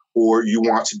military or you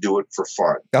want to do it for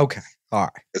fun. Okay. All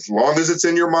right. As long as it's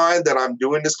in your mind that I'm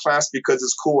doing this class because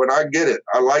it's cool, and I get it.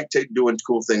 I like doing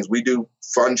cool things. We do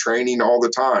fun training all the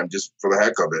time just for the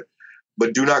heck of it.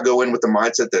 But do not go in with the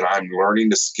mindset that I'm learning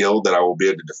the skill that I will be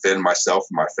able to defend myself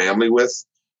and my family with.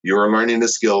 You're learning the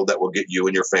skill that will get you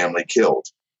and your family killed.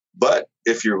 But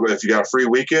if you got a free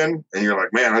weekend and you're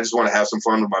like, man, I just want to have some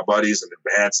fun with my buddies and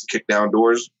advance and kick down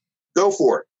doors, go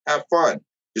for it. Have fun.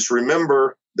 Just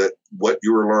remember that what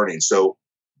you were learning. So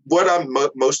what I'm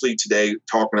mostly today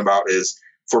talking about is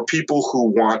for people who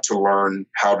want to learn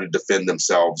how to defend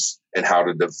themselves and how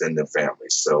to defend their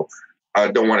families. So I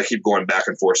don't want to keep going back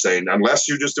and forth saying, unless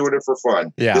you're just doing it for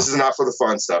fun. Yeah. This is not for the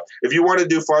fun stuff. If you want to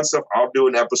do fun stuff, I'll do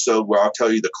an episode where I'll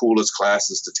tell you the coolest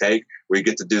classes to take, where you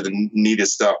get to do the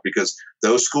neatest stuff, because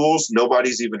those schools,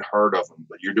 nobody's even heard of them.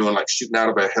 But you're doing like shooting out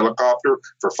of a helicopter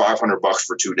for $500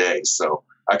 for 2 days. So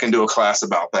I can do a class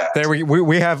about that. There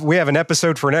we have an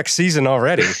episode for next season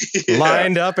already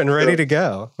lined up and ready to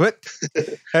go. But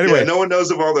anyway, no one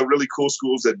knows of all the really cool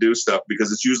schools that do stuff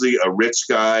because it's usually a rich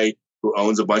guy who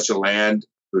owns a bunch of land,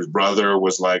 whose brother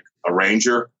was like a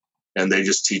ranger, and they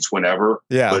just teach whenever.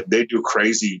 Yeah. But they do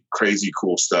crazy, crazy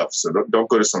cool stuff. So don't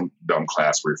go to some dumb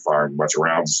class where you're firing a bunch of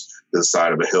rounds to the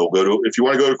side of a hill. If you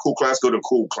want to go to a cool class, go to a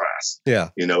cool class. Yeah.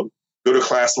 Go to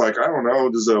class like, I don't know,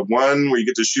 there's a one where you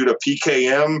get to shoot a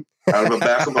PKM out of the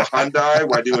back of a Hyundai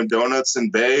while doing donuts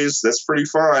and bays. That's pretty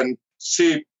fun. It's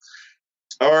cheap.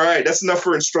 All right. That's enough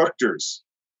for instructors.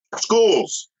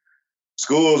 Schools,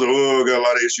 got a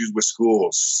lot of issues with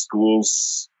schools.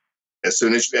 Schools, as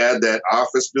soon as you add that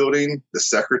office building, the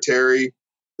secretary,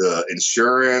 the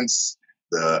insurance,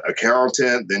 the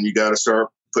accountant, then you got to start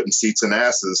putting seats and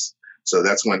asses. So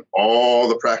that's when all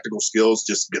the practical skills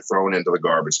just get thrown into the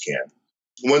garbage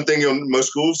can. One thing in most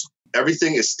schools,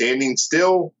 everything is standing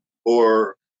still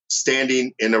or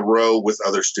standing in a row with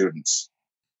other students.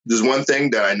 There's one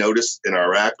thing that I noticed in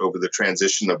Iraq over the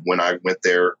transition of when I went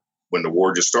there, when the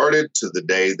war just started, to the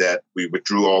day that we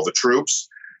withdrew all the troops.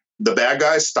 The bad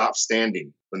guys stopped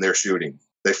standing when they're shooting.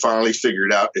 They finally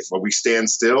figured out if we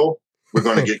stand still, we're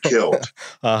going to get killed.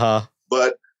 Uh-huh.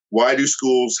 But why do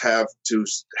schools have to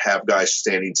have guys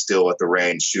standing still at the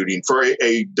range shooting for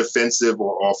a defensive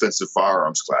or offensive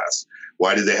firearms class?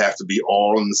 Why do they have to be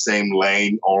all in the same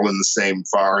lane, all in the same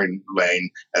firing lane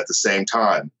at the same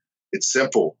time? It's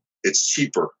simple. It's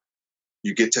cheaper.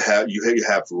 You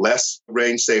have less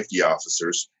range safety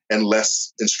officers and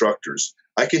less instructors.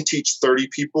 I can teach 30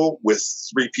 people with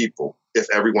 3 people if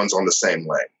everyone's on the same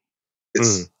lane.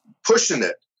 It's pushing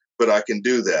it, but I can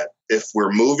do that. If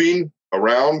we're moving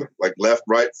around, like left,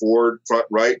 right, forward, front,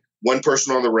 right, one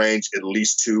person on the range, at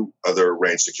least 2 other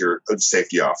range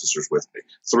safety officers with me.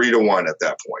 3 to 1 at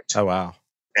that point. Oh, wow.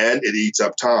 And it eats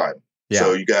up time. Yeah.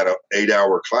 So you got an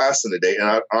 8-hour class in a day.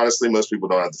 And honestly, most people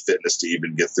don't have the fitness to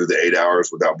even get through the 8 hours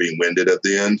without being winded at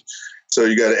the end. So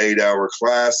you got an 8-hour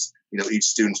class. Each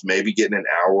student's maybe getting an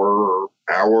hour or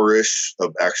hour-ish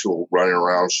of actual running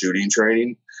around shooting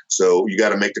training. So you got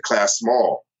to make the class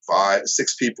small, 5,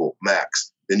 6 people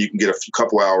max. Then you can get a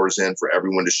couple hours in for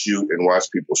everyone to shoot and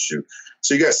watch people shoot.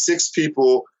 So you got 6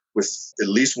 people with at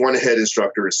least 1 head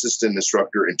instructor, assistant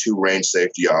instructor, and 2 range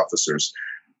safety officers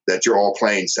that you're all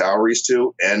paying salaries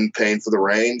to and paying for the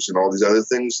range and all these other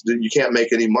things. You can't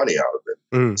make any money out of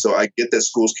it. So I get that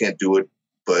schools can't do it,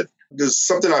 but there's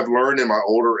something I've learned in my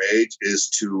older age is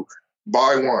to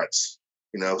buy once.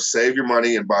 Save your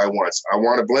money and buy once. I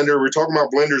want a blender. We were talking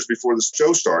about blenders before the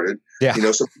show started. Yeah.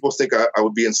 Some people think I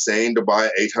would be insane to buy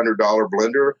an $800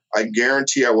 blender. I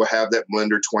guarantee I will have that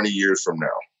blender 20 years from now.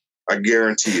 I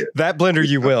guarantee it. That blender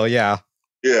you will, yeah.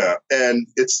 Yeah, and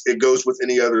it goes with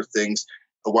any other things.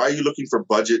 Why are you looking for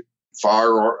budget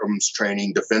firearms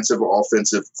training, defensive,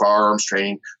 offensive firearms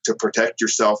training to protect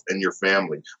yourself and your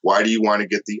family? Why do you want to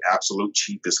get the absolute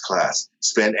cheapest class?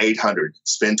 Spend $800,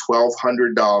 spend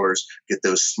 $1,200, get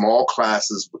those small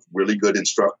classes with really good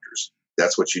instructors.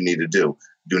 That's what you need to do.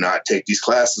 Do not take these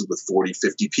classes with 40,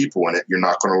 50 people in it. You're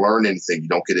not going to learn anything. You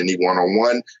don't get any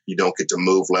one-on-one. You don't get to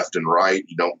move left and right.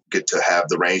 You don't get to have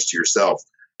the range to yourself.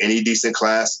 Any decent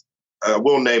class,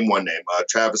 we'll name one name,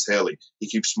 Travis Haley. He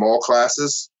keeps small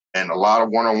classes and a lot of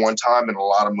one-on-one time and a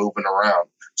lot of moving around.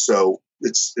 So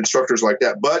it's instructors like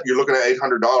that. But you're looking at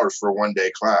 $800 for a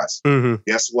one-day class.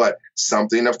 Guess what?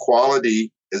 Something of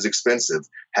quality is expensive.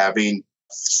 Having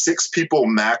 6 people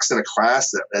max in a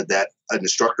class that an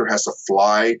instructor has to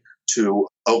fly to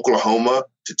Oklahoma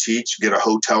to teach, get a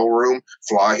hotel room,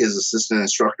 fly his assistant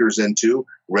instructors into,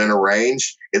 rent a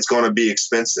range, it's going to be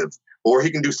expensive. Or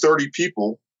he can do 30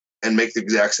 people and make the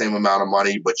exact same amount of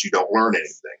money, but you don't learn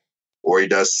anything. or he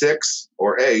does 6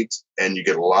 or 8, and you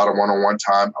get a lot of one-on-one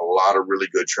time, a lot of really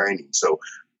good training. So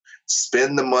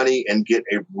spend the money and get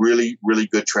a really, really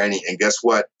good training. And guess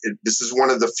what? This is one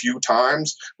of the few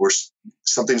times where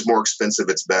something's more expensive,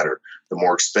 it's better. The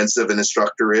more expensive an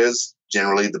instructor is,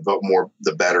 generally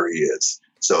the better he is.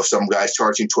 So if some guy's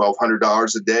charging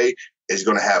 $1,200 a day, he's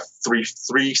going to have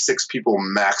 6 people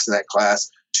max in that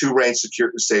class, 2 range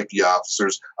security safety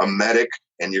officers, a medic,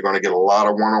 and you're going to get a lot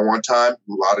of one-on-one time, a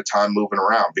lot of time moving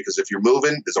around. Because if you're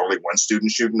moving, there's only one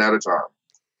student shooting at a time.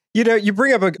 You know, you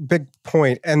bring up a big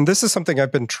point, and this is something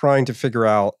I've been trying to figure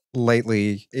out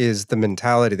lately is the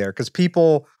mentality there. Because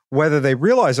people, whether they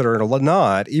realize it or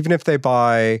not, even if they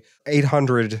buy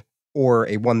 $800 or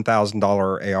a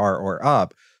 $1,000 AR or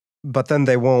up, but then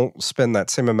they won't spend that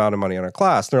same amount of money on a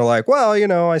class. And they're like, well, you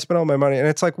know, I spent all my money. And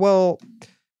it's like, well,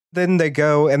 then they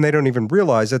go and they don't even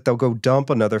realize it. They'll go dump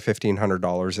another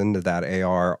 $1,500 into that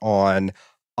AR on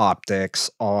optics,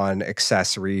 on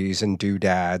accessories and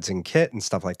doodads and kit and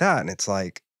stuff like that. And it's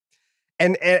like,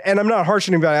 and I'm not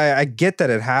harshing anybody. I get that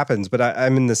it happens, but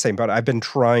I'm in the same boat. I've been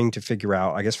trying to figure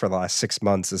out, I guess for the last 6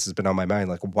 months, this has been on my mind.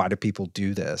 Like, why do people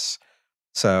do this?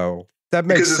 So that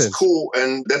makes sense. Because it's cool.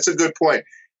 And that's a good point.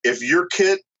 If your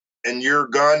kit and your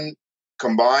gun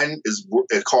combined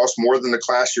it costs more than the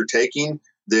class you're taking,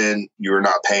 then you're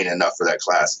not paying enough for that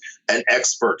class. An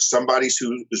expert, somebody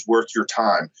who is worth your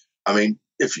time. I mean,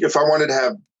 if I wanted to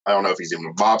have, I don't know if he's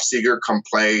even Bob Seger come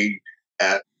play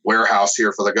at warehouse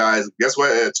here for the guys, guess what?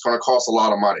 It's going to cost a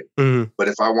lot of money. Mm-hmm. But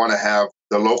if I want to have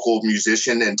the local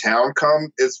musician in town come,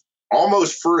 it's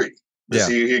almost free. Yeah.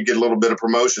 So you get a little bit of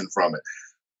promotion from it.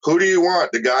 Who do you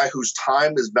want? The guy whose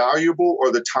time is valuable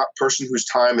or the person whose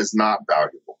time is not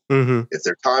valuable? Mm-hmm. If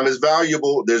their time is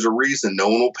valuable, there's a reason. No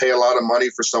one will pay a lot of money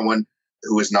for someone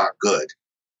who is not good.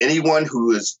 Anyone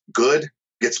who is good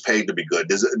gets paid to be good.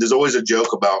 There's always a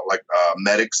joke about like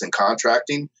medics and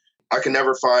contracting. I can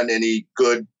never find any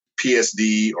good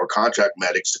PSD or contract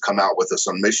medics to come out with us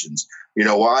on missions. You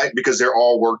know why? Because they're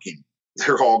all working.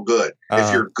 They're all good.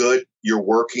 If you're good, you're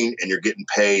working and you're getting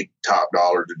paid top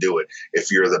dollar to do it.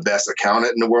 If you're the best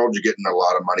accountant in the world, you're getting a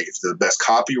lot of money. If you're the best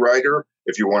copywriter,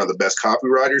 if you're one of the best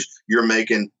copywriters, you're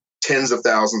making tens of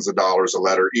thousands of dollars a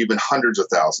letter, even hundreds of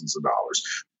thousands of dollars.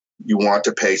 You want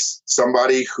to pay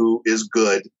somebody who is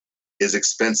good is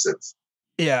expensive.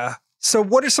 Yeah. So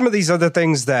what are some of these other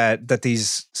things that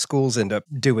these schools end up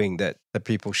doing that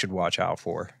people should watch out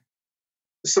for?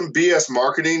 Some BS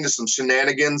marketing. There's some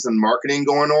shenanigans and marketing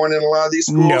going on in a lot of these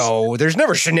schools. No, there's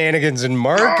never shenanigans in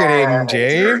marketing,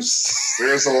 James.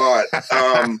 There's a lot.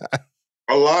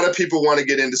 A lot of people want to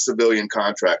get into civilian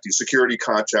contracting, security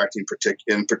contracting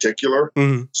in particular.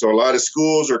 Mm-hmm. So a lot of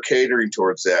schools are catering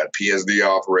towards that. PSD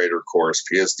operator course,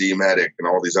 PSD medic, and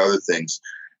all these other things.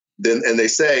 And they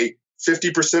say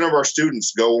 50% of our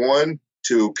students go on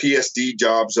to PSD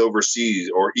jobs overseas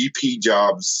or EP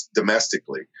jobs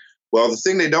domestically. Well, the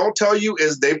thing they don't tell you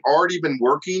is they've already been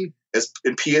working as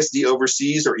in PSD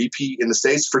overseas or EP in the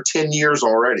States for 10 years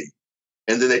already.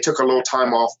 And then they took a little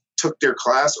time off, took their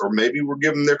class, or maybe we're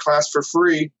giving their class for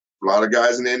free. A lot of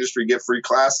guys in the industry get free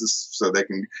classes so they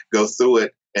can go through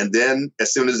it. And then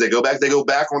as soon as they go back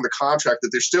on the contract that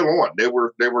they're still on. They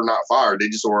were not fired. They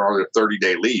just were on their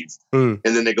 30-day leave. And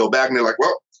then they go back and they're like,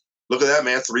 well, look at that,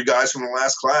 man. 3 guys from the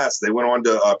last class. They went on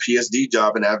to a PSD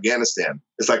job in Afghanistan.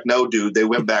 It's like, no, dude, they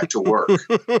went back to work.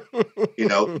 You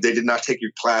know, they did not take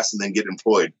your class and then get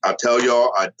employed. I'll tell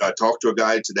y'all, I talked to a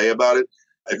guy today about it.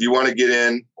 If you want to get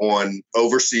in on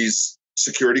overseas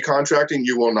security contracting,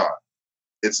 you will not.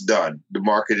 It's done. The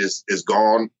market is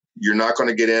gone. You're not going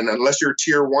to get in unless you're a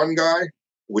tier 1 guy,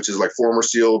 which is like former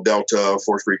SEAL, Delta,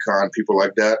 Force Recon, people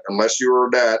like that. Unless you're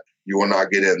that, you will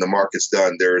not get in. The market's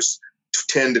done. There's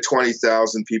 10 to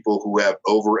 20,000 people who have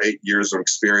over 8 years of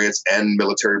experience and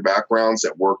military backgrounds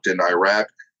that worked in Iraq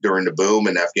during the boom,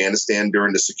 in Afghanistan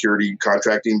during the security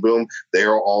contracting boom. They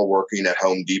are all working at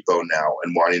Home Depot now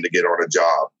and wanting to get on a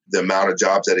job. The amount of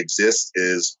jobs that exist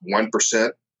is 1%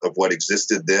 of what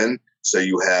existed then. So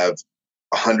you have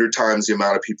 100 times the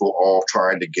amount of people all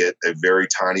trying to get a very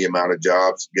tiny amount of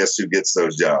jobs. Guess who gets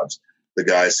those jobs? The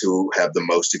guys who have the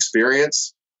most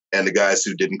experience and the guys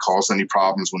who didn't cause any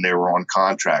problems when they were on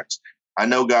contracts. I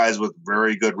know guys with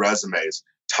very good resumes,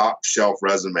 top shelf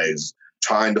resumes,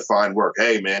 trying to find work.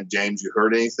 Hey, man, James, you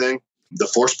heard anything? The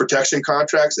force protection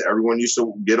contracts that everyone used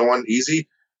to get on easy,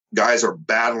 guys are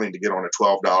battling to get on a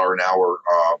 $12 an hour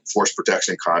force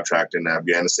protection contract in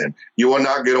Afghanistan. You will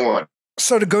not get on.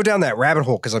 So to go down that rabbit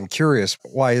hole, because I'm curious,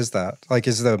 why is that? Like,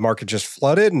 is the market just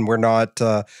flooded and we're not,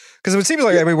 because it seems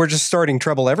like, I mean, we're just starting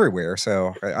trouble everywhere.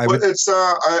 So I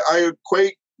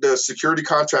equate the security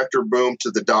contractor boom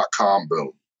to the .com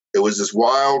boom. It was this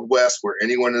wild west where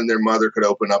anyone and their mother could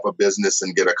open up a business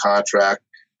and get a contract,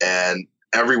 and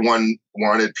everyone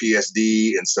wanted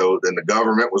PSD. And so then the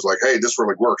government was like, hey, this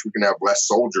really works. We can have less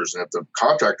soldiers. And if the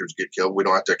contractors get killed, we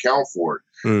don't have to account for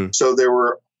it. So there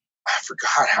were, I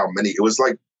forgot how many. It was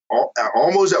like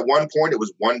almost at one point, it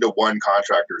was 1-to-1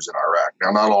 contractors in Iraq.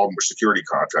 Now, not all of them were security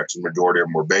contracts. The majority of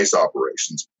them were base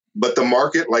operations. But the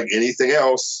market, like anything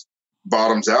else,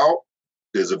 bottoms out.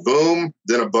 There's a boom,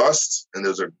 then a bust, and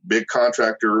there's a big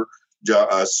contractor,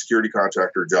 security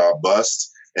contractor job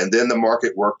bust. And then the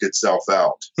market worked itself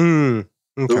out. Okay.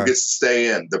 Who gets to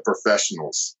stay in? The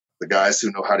professionals, the guys who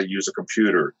know how to use a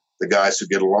computer, the guys who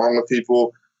get along with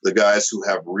people, the guys who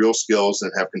have real skills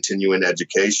and have continuing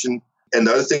education. And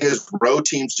the other thing is road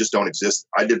teams just don't exist.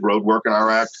 I did road work in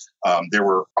Iraq. There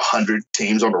were 100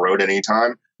 teams on the road at any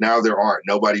time. Now there aren't.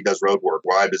 Nobody does road work.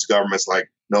 Why? Because government's like,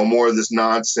 no more of this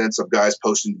nonsense of guys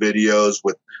posting videos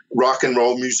with rock and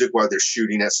roll music while they're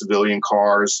shooting at civilian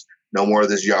cars. No more of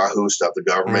this Yahoo stuff. The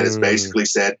government has basically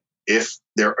said, if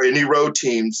there are any road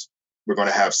teams, we're going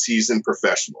to have seasoned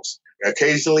professionals.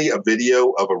 Occasionally, a video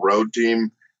of a road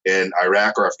team in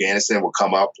Iraq or Afghanistan will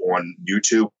come up on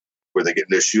YouTube where they get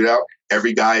into a shootout.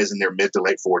 Every guy is in their mid to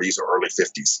late 40s or early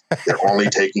 50s. They're only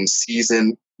taking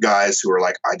seasoned guys who are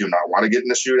like, I do not want to get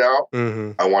in a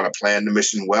shootout. I want to plan the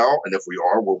mission well. And if we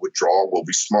are, we'll withdraw. We'll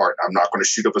be smart. I'm not going to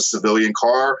shoot up a civilian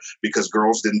car because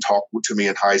girls didn't talk to me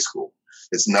in high school.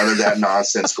 It's none of that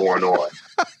nonsense going on.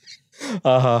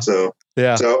 So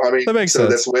I mean, that makes sense.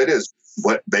 That's the way it is.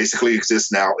 What basically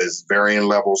exists now is varying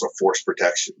levels of force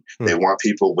protection. They want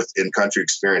people with in-country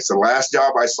experience. The last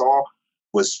job I saw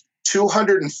was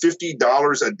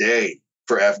 $250 a day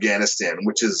for Afghanistan,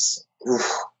 which is,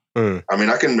 I mean,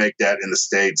 I can make that in the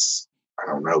States, I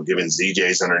don't know, giving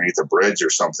ZJs underneath a bridge or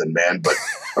something, man. But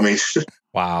I mean,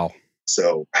 wow.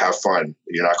 So have fun.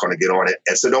 You're not going to get on it.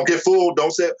 And so don't get fooled.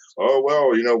 Don't say, oh,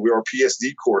 well, you know, we're a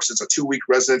PSD course. It's a 2-week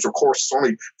residential course. It's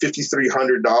only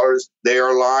 $5,300. They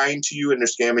are lying to you and they're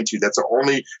scamming to you. That's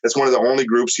one of the only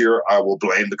groups here I will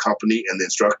blame the company and the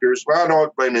instructors. Well, I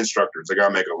don't blame the instructors. They got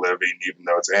to make a living, even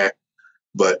though it's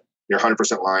But you're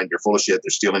 100% lying. You're full of shit.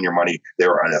 They're stealing your money. They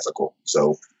are unethical.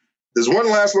 So there's one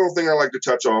last little thing I'd like to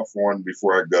touch off on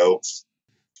before I go.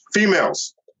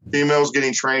 Females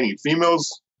getting training.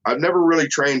 I've never really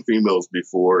trained females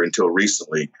before until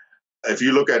recently. If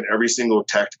you look at every single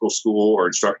tactical school or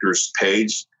instructor's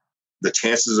page, the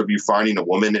chances of you finding a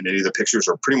woman in any of the pictures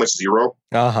are pretty much zero.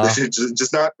 It's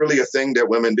just not really a thing that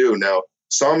women do. Now,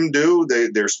 some do.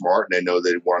 They're smart and they know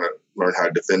they want to learn how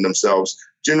to defend themselves.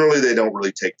 Generally, they don't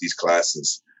really take these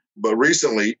classes. But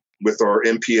recently, with our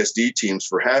MPSD teams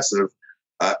for HACCP,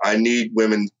 I need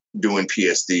women doing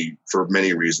PSD for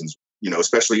many reasons. You know,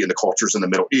 especially in the cultures in the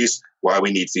Middle East, why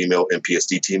we need female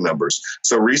MPSD team members.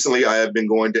 So recently I have been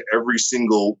going to every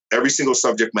single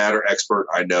subject matter expert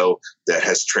I know that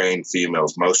has trained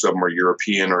females. Most of them are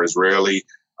European or Israeli,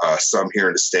 some here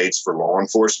in the States for law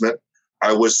enforcement.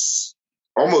 I was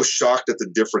almost shocked at the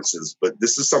differences, but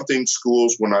this is something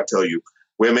schools will not tell you.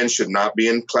 Women should not be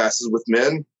in classes with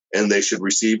men, and they should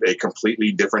receive a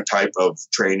completely different type of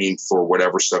training for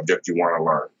whatever subject you want to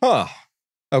learn.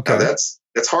 Okay. Now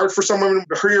it's hard for some women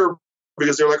to hear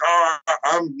because they're like, oh,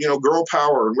 I'm, girl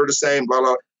power and we're the same, blah,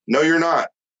 blah. No, you're not.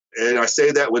 And I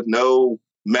say that with no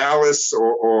malice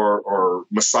or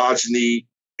misogyny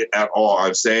at all.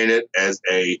 I'm saying it as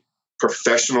a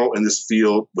professional in this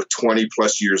field with 20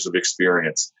 plus years of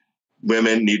experience.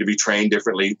 Women need to be trained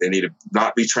differently. They need to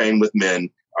not be trained with men.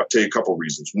 I'll tell you a couple of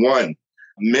reasons. One,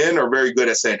 men are very good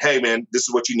at saying, hey, man, this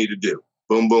is what you need to do.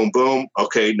 Boom, boom, boom.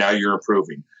 Okay, now you're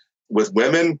improving. With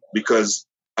women, because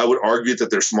I would argue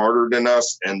that they're smarter than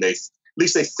us and at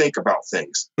least they think about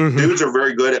things. Dudes are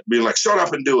very good at being like, shut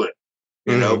up and do it,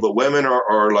 you know, but women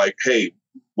are like, hey,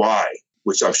 why?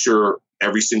 Which I'm sure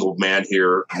every single man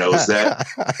here knows that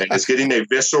and is getting a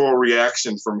visceral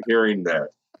reaction from hearing that.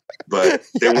 But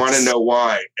they want to know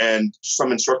why. And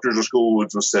some instructors at school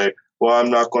would just say, well,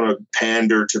 I'm not going to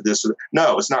pander to this.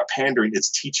 No, it's not pandering. It's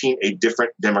teaching a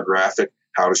different demographic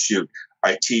how to shoot.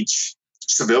 I teach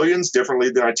civilians differently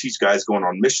than I teach guys going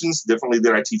on missions, differently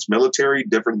than I teach military,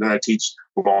 different than I teach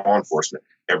law enforcement.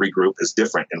 Every group is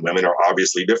different, and women are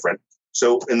obviously different.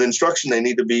 So in the instruction,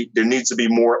 there needs to be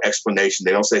more explanation.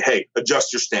 They don't say, hey,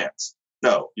 adjust your stance.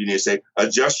 No, you need to say,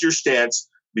 adjust your stance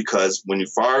because when you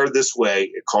fire this way,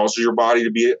 it causes your body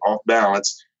to be off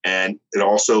balance. And it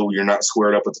also, you're not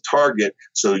squared up with the target.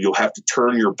 So you'll have to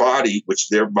turn your body, which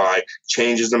thereby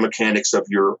changes the mechanics of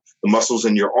the muscles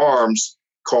in your arms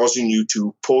causing you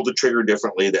to pull the trigger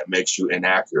differently that makes you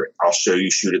inaccurate. I'll show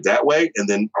you shoot it that way, and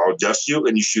then I'll adjust you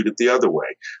and you shoot it the other way.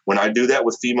 When I do that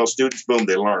with female students, boom,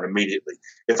 they learn immediately.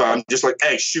 If I'm just like,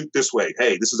 hey, shoot this way.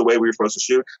 Hey, this is the way we were supposed to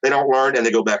shoot. They don't learn and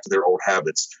they go back to their old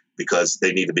habits because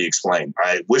they need to be explained.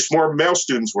 I wish more male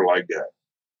students were like that.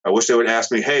 I wish they would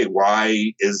ask me, hey,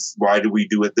 why do we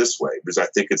do it this way? Because I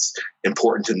think it's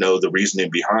important to know the reasoning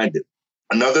behind it.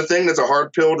 Another thing that's a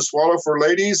hard pill to swallow for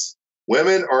ladies,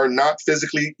 women are not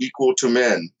physically equal to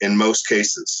men in most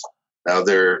cases. Now,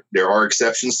 there are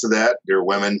exceptions to that. There are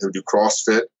women who do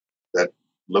CrossFit that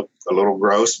look a little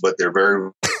gross, but they're very,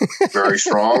 very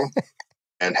strong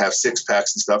and have six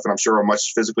packs and stuff, and I'm sure are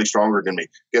much physically stronger than me.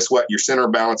 Guess what? Your center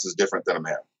of balance is different than a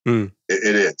man.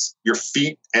 It is. Your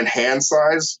feet and hand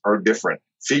size are different.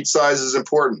 Feet size is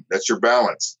important. That's your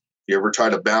balance. If you ever try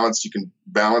to balance, you can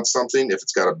balance something. If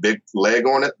it's got a big leg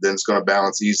on it, then it's going to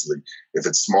balance easily. If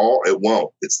it's small, it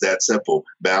won't. It's that simple.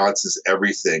 Balance is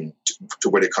everything to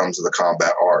when it comes to the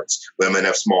combat arts. Women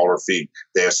have smaller feet.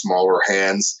 They have smaller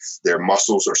hands. Their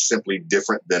muscles are simply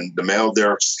different than the male.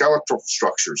 Their skeletal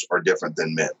structures are different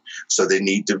than men. So they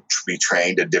need to be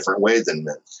trained a different way than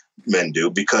men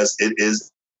do, because it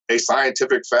is a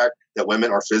scientific fact that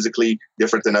women are physically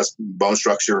different than us. Bone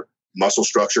structure,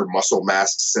 muscle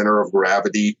mass, center of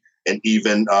gravity, and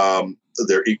even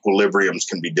their equilibriums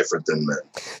can be different than men.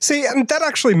 See, and that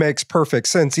actually makes perfect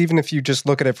sense, even if you just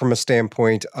look at it from a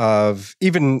standpoint of,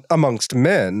 even amongst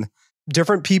men,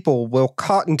 different people will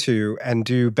cotton to and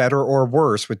do better or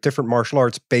worse with different martial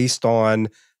arts based on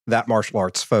that martial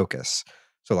arts focus.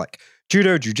 So like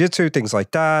judo, jujitsu, things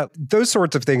like that. Those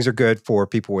sorts of things are good for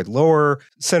people with lower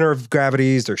center of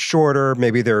gravities. They're shorter.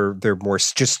 Maybe they're more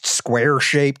just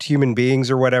square-shaped human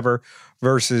beings or whatever,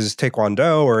 versus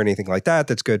taekwondo or anything like that.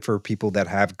 That's good for people that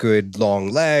have good long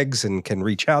legs and can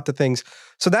reach out to things.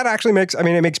 So that actually makes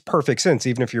perfect sense,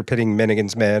 even if you're pitting men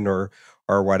against men or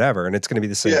whatever, and it's going to be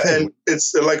the same thing. Yeah, and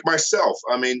it's like myself.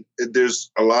 I mean, there's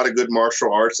a lot of good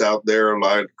martial arts out there, a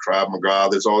lot of Krav Maga.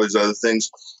 There's all these other things.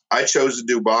 I chose to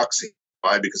do boxing.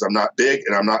 Why? Because I'm not big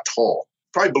and I'm not tall.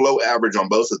 Probably below average on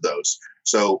both of those.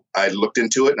 So I looked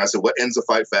into it and I said, what ends the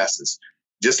fight fastest?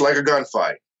 Just like a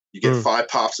gunfight. You get 5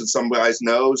 pops in some guy's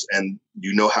nose and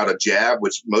you know how to jab,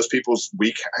 which most people's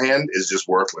weak hand is just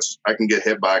worthless. I can get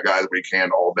hit by a guy's weak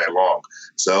hand all day long.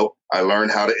 So I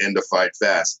learned how to end a fight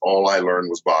fast. All I learned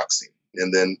was boxing.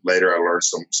 And then later I learned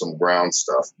some ground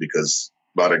stuff, because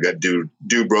a lot of good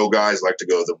do-bro guys like to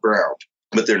go to the ground.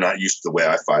 But they're not used to the way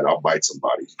I fight. I'll bite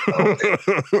somebody.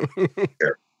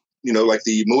 You know, like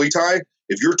the Muay Thai,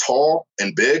 if you're tall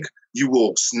and big, you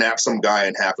will snap some guy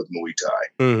in half with Muay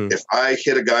Thai. Mm-hmm. If I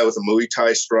hit a guy with a Muay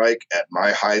Thai strike at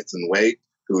my height and weight,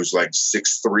 who's like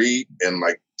 6'3" and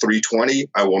like 320,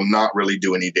 I will not really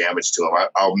do any damage to him.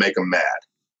 I'll make him mad.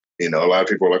 You know, a lot of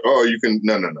people are like, oh, you can,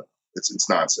 no. It's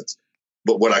nonsense.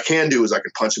 But what I can do is I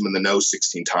can punch him in the nose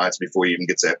 16 times before he even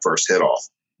gets that first hit off.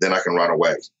 Then I can run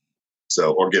away.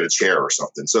 So, or get a chair or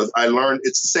something. So I learned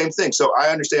it's the same thing. So I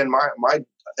understand my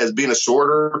as being a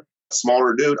shorter,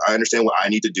 smaller dude, I understand what I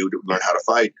need to do to learn how to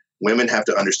fight. Women have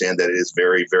to understand that it is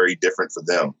very, very different for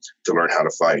them to learn how to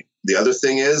fight. The other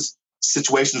thing is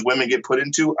situations women get put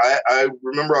into. I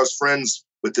remember I was friends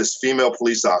with this female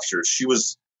police officer. She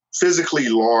was physically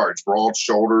large, broad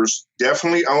shoulders,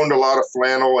 definitely owned a lot of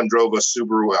flannel and drove a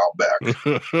Subaru Outback,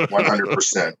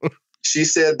 100%. She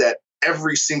said that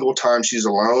every single time she's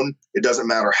alone, it doesn't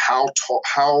matter how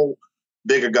tall,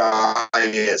 big a guy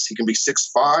is. He can be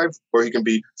 6'5" or he can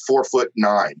be 4'9".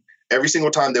 Every single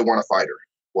time they want to fight her.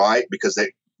 Why? Because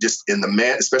they just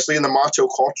especially in the macho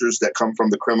cultures that come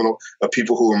from the criminal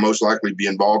people who are most likely be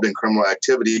involved in criminal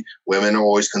activity, women are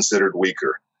always considered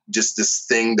weaker. Just this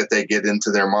thing that they get into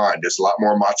their mind. There's a lot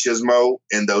more machismo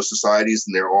in those societies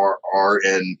than there are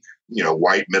in, you know,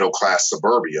 white middle class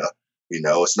suburbia. You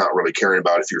know, it's not really caring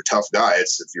about if you're a tough guy.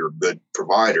 It's if you're a good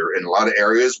provider. In a lot of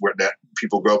areas where that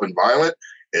people grow up in violent,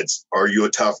 it's, are you a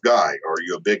tough guy or are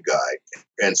you a big guy?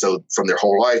 And so from their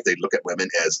whole life, they look at women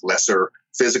as lesser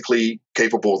physically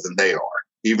capable than they are,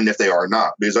 even if they are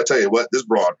not. Because I tell you what, this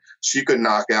broad, she could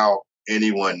knock out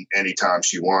anyone anytime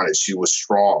she wanted. She was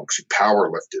strong. She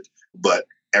power lifted. But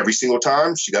every single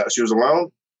time she was alone,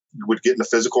 would get in a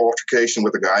physical altercation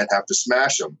with a guy and have to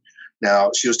smash him.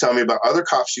 Now, she was telling me about other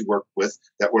cops she worked with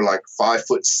that were like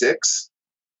 5'6"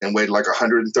 and weighed like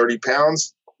 130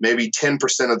 pounds. Maybe 10%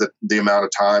 of the amount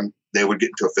of time they would get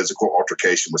into a physical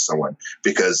altercation with someone,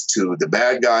 because to the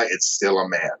bad guy, it's still a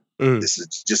man. This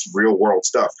is just real world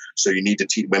stuff. So you need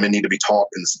to women need to be taught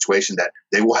in the situation that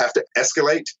they will have to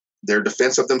escalate their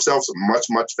defense of themselves much,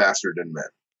 much faster than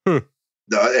men.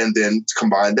 And then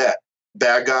combine that.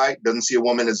 Bad guy doesn't see a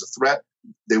woman as a threat.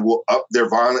 they will up their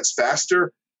violence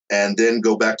faster and then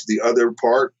go back to the other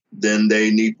part. Then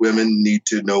women need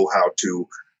to know how to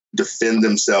defend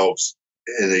themselves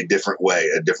in a different way,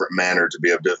 a different manner to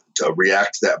be able to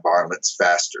react to that violence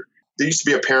faster. There used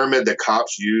to be a pyramid that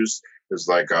cops used. It was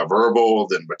like verbal,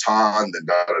 then baton, then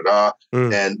da-da-da.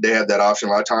 And they have that option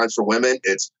a lot of times. For women,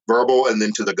 it's verbal and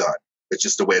then to the gun. It's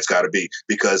just the way it's got to be.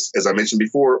 Because as I mentioned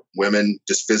before, women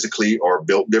just physically are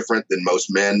built different than most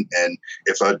men. And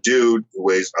if a dude who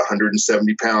weighs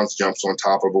 170 pounds jumps on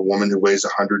top of a woman who weighs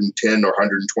 110 or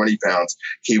 120 pounds,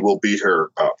 he will beat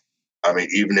her up. I mean,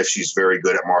 even if she's very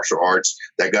good at martial arts,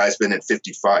 that guy's been in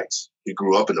 50 fights. He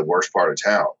grew up in the worst part of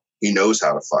town. He knows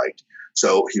how to fight.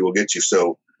 So he will get you.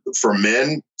 So for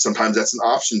men, sometimes that's an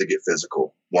option to get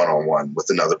physical one-on-one with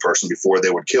another person before they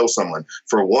would kill someone.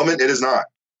 For a woman, it is not.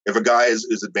 If a guy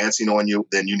is advancing on you,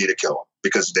 then you need to kill him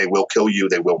because they will kill you.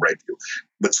 They will rape you.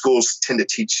 But schools tend to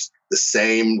teach the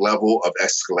same level of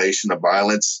escalation of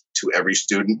violence to every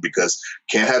student because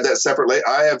can't have that separate.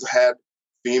 I have had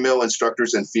female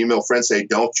instructors and female friends say,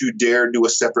 don't you dare do a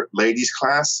separate ladies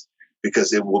class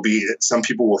because some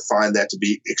people will find that to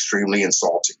be extremely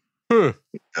insulting. You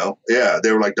know? Yeah,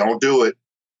 they were like, don't do it.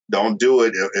 Don't do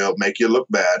it. It'll make you look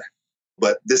bad.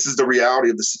 But this is the reality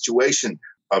of the situation.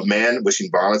 A man wishing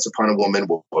violence upon a woman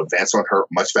will advance on her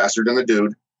much faster than a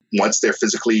dude. Once they're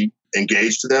physically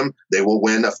engaged to them, they will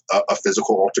win a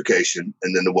physical altercation,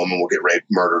 and then the woman will get raped,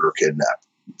 murdered, or kidnapped.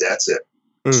 That's it.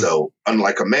 So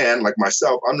unlike a man like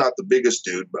myself, I'm not the biggest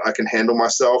dude, but I can handle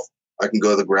myself. I can go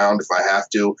to the ground if I have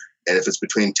to. And if it's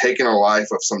between taking a life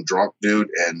of some drunk dude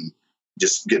and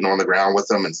just getting on the ground with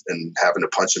him and having to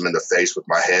punch him in the face with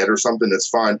my head or something, that's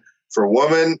fine. For a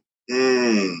woman,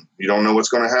 you don't know what's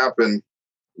going to happen.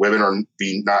 Women are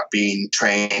not being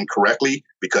trained correctly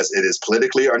because it is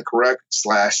politically incorrect /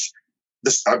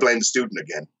 I blame the student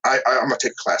again. I'm going to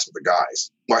take a class with the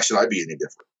guys. Why should I be any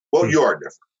different? Well, you are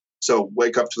different. So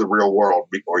wake up to the real world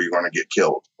or you're going to get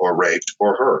killed or raped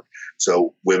or hurt.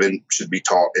 So women should be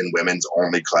taught in women's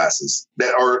only classes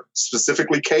that are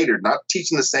specifically catered, not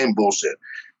teaching the same bullshit,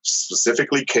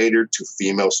 specifically catered to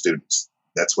female students.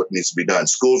 That's what needs to be done.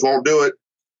 Schools won't do it.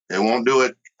 They won't do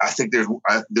it. I think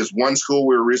there's one school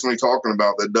we were recently talking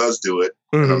about that does do it.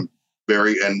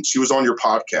 And she was on your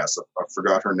podcast. I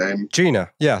forgot her name. Gina.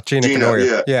 Yeah. Gina.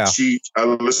 Yeah. I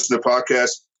listened to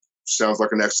podcasts. Sounds like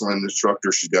an excellent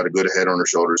instructor. She's got a good head on her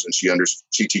shoulders, and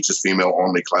she teaches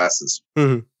female-only classes.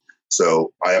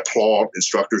 So I applaud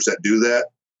instructors that do that.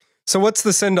 So what's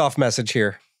the send-off message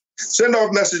here?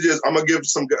 Send-off message is I'm going to give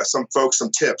some folks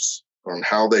some tips on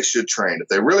how they should train if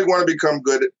they really want to become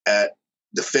good at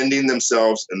defending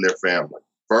themselves and their family.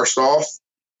 First off,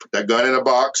 put that gun in a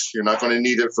box. You're not going to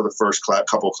need it for the first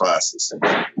couple classes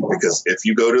because if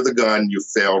you go to the gun, you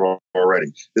failed already.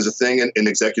 There's a thing in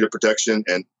executive protection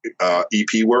and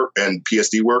EP work and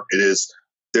PSD work. There's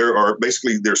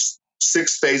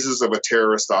 6 phases of a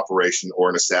terrorist operation or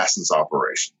an assassin's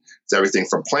operation. It's everything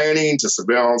from planning to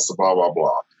surveillance to blah, blah,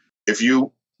 blah. If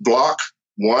you block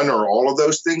one or all of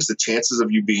those things, the chances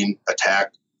of you being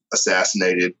attacked,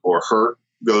 assassinated, or hurt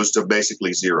goes to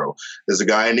basically zero. There's a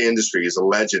guy in the industry, he's a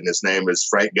legend. His name is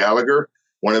Frank Gallagher.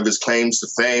 One of his claims to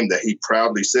fame that he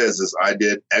proudly says is, I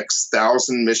did X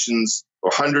thousand missions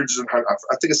or hundreds of,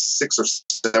 I think it's 600 or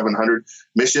 700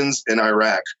 missions in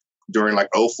Iraq during like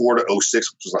 04 to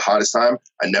 06, which was the hottest time.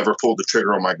 I never pulled the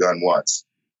trigger on my gun once.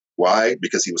 Why?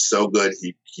 Because he was so good.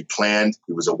 He planned,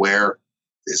 he was aware.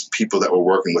 His people that were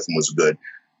working with him was good.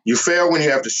 You fail when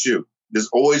you have to shoot. There's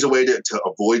always a way to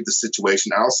avoid the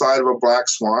situation. Outside of a black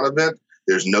swan event,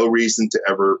 there's no reason to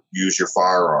ever use your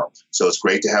firearm. So it's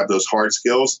great to have those hard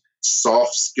skills.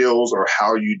 Soft skills are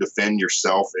how you defend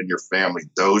yourself and your family.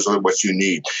 Those are what you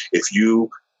need. If you,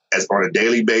 as on a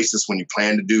daily basis, when you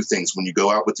plan to do things, when you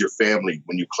go out with your family,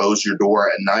 when you close your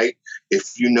door at night,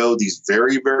 if you know these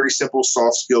very, very simple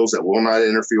soft skills that will not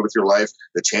interfere with your life,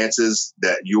 the chances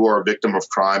that you are a victim of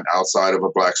crime outside of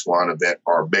a black swan event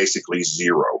are basically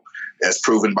zero, as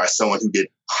proven by someone who did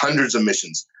hundreds of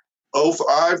missions.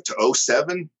 05 to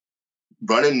 07,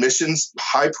 running missions,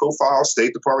 high-profile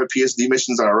State Department PSD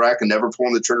missions in Iraq and never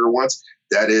pulling the trigger once,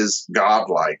 that is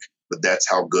godlike. But that's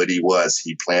how good he was.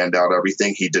 He planned out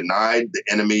everything. He denied the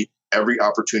enemy every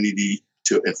opportunity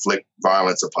to inflict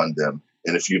violence upon them.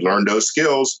 And if you learn those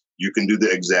skills, you can do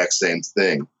the exact same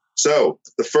thing. So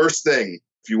the first thing,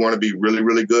 if you want to be really,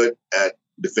 really good at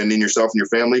defending yourself and your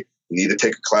family, you need to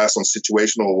take a class on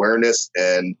situational awareness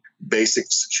and basic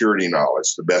security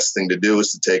knowledge. The best thing to do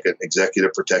is to take an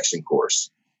executive protection course.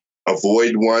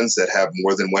 Avoid ones that have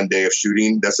more than one day of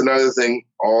shooting. That's another thing.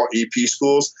 All EP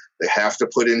schools, They have to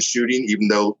put in shooting, even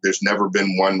though there's never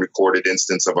been one recorded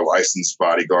instance of a licensed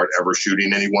bodyguard ever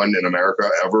shooting anyone in America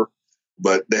ever.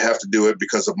 But they have to do it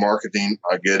because of marketing.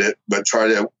 I get it. But try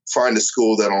to find a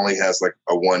school that only has like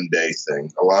a 1-day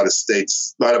thing. A lot of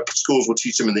schools will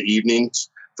teach them in the evenings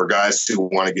for guys who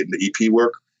want to get into EP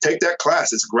work. Take that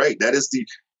class. It's great. That is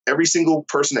every single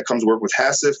person that comes work with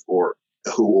HACCP or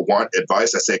who will want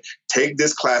advice, I say, take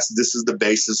this class. This is the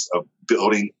basis of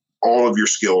building all of your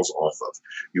skills off of.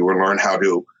 You will learn how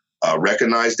to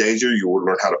recognize danger. You will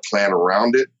learn how to plan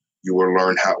around it. You will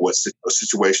learn what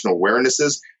situational awareness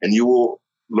is, and you will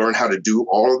learn how to do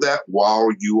all of that while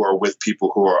you are with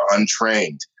people who are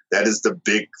untrained. That is the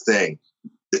big thing.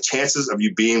 The chances of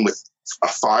you being with a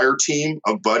fire team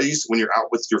of buddies when you're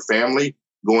out with your family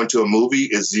going to a movie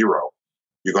is 0.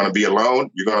 You're going to be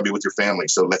alone. You're going to be with your family.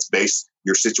 So let's base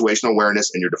your situational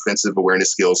awareness and your defensive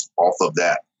awareness skills off of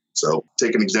that. So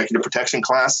take an executive protection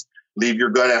class. Leave your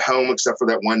gun at home except for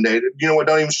that one day. You know what?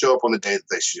 Don't even show up on the day that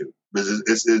they shoot.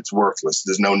 It's worthless.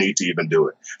 There's no need to even do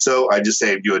it. So I just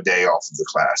saved you a day off of the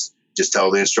class. Just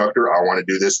tell the instructor, I want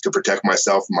to do this to protect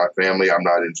myself and my family. I'm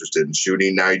not interested in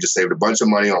shooting. Now you just saved a bunch of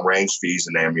money on range fees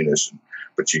and ammunition,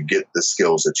 but you get the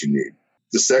skills that you need.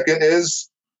 The second is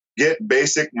get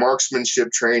basic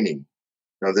marksmanship training.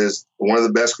 Now, there's one of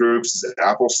the best groups is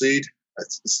Appleseed.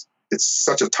 It's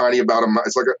such a tiny amount.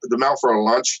 It's like the amount for a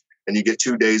lunch. And you get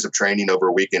 2 days of training over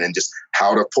a weekend and just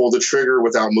how to pull the trigger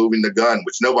without moving the gun,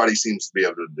 which nobody seems to be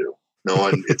able to do. No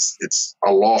one, it's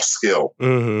a lost skill.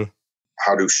 Mm-hmm.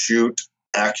 How to shoot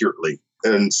accurately.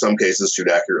 In some cases, shoot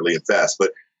accurately and fast.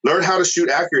 But learn how to shoot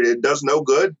accurate. It does no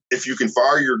good if you can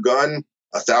fire your gun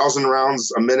 1,000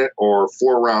 rounds a minute or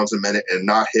 4 rounds a minute and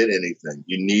not hit anything.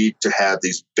 You need to have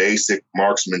these basic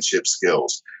marksmanship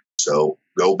skills. So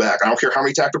go back. I don't care how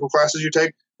many tactical classes you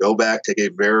take. Go back, take a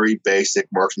very basic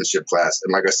marksmanship class.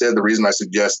 And like I said, the reason I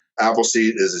suggest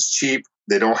Appleseed is it's cheap.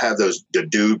 They don't have those the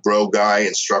dude bro guy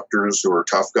instructors who are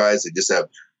tough guys. They just have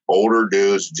older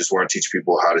dudes who just want to teach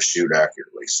people how to shoot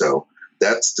accurately. So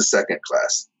that's the second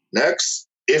class. Next,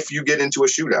 if you get into a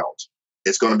shootout,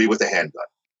 it's going to be with a handgun.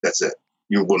 That's it.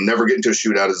 You will never get into a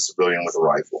shootout as a civilian with a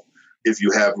rifle. If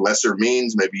you have lesser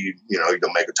means, maybe you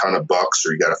don't make a ton of bucks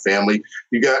or you got a family,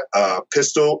 you got a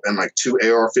pistol and like 2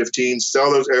 AR-15s,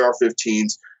 sell those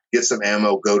AR-15s, get some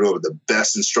ammo, go to the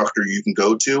best instructor you can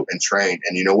go to and train.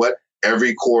 And you know what?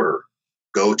 Every quarter,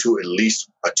 go to at least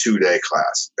a 2-day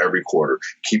class every quarter.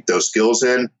 Keep those skills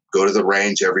in, go to the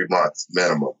range every month,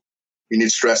 minimum. You need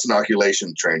stress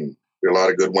inoculation training. There are a lot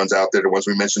of good ones out there. The ones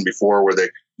we mentioned before where they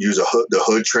use the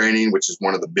hood training, which is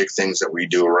one of the big things that we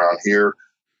do around here.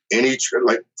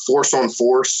 Like force on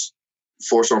force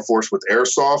with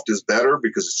airsoft is better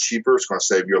because it's cheaper. It's going to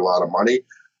save you a lot of money.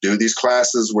 Do these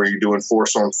classes where you're doing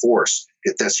force on force.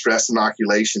 Get that stress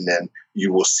inoculation. Then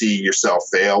you will see yourself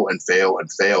fail and fail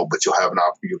and fail, but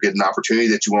you'll get an opportunity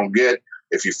that you won't get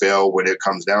if you fail when it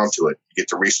comes down to it. You get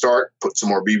to restart, put some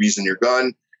more BBs in your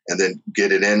gun, and then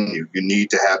get it in. You need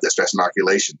to have that stress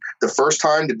inoculation. The first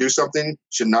time to do something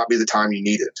should not be the time you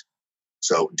need it.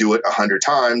 So do it 100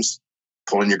 times.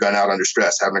 Pulling your gun out under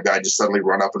stress, having a guy just suddenly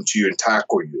run up into you and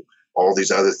tackle you, all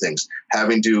these other things.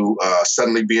 Having to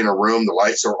suddenly be in a room, the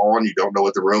lights are on, you don't know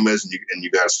what the room is, and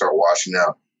you got to start washing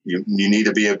out. You need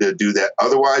to be able to do that.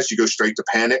 Otherwise, you go straight to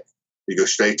panic, you go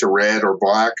straight to red or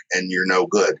black, and you're no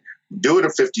good. Do it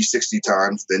 50, 60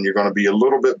 times, then you're going to be a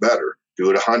little bit better. Do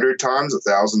it 100 times,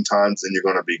 1,000 times, then you're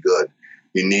going to be good.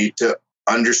 You need to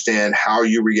understand how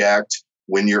you react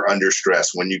when you're under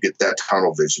stress, when you get that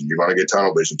tunnel vision. You're going to get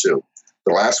tunnel vision too.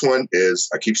 The last one is,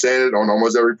 I keep saying it on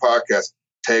almost every podcast,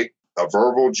 take a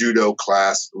verbal judo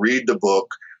class, read the book,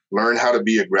 learn how to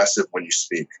be aggressive when you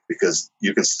speak, because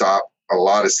you can stop a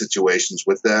lot of situations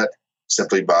with that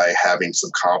simply by having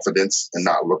some confidence and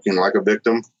not looking like a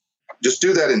victim. Just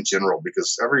do that in general,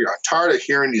 because I'm tired of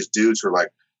hearing these dudes who are like,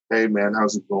 hey man,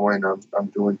 how's it going? I'm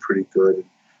doing pretty good.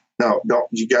 No,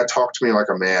 you got to talk to me like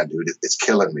a man, dude. It's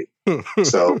killing me.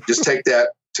 So just take that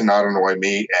to not annoy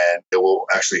me, and it will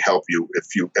actually help you if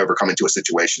you ever come into a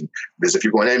situation. Because if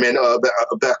you're going, hey man,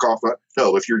 back off.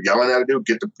 No, if you're yelling at a dude,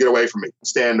 get away from me.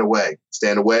 Stand away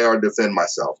or defend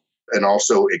myself. And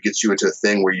also it gets you into a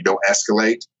thing where you don't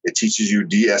escalate. It teaches you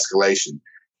de-escalation.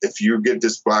 If you get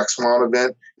this black swan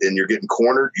event and you're getting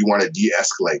cornered, you want to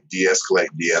de-escalate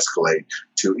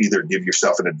to either give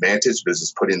yourself an advantage because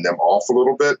it's putting them off a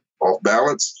little bit, off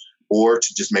balance, or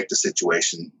to just make the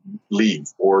situation leave,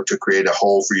 or to create a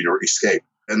hole for you to escape.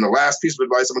 And the last piece of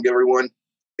advice I'm going to give everyone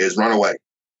is run away.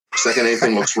 The second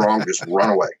anything looks wrong, just run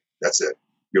away. That's it.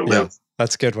 You'll live.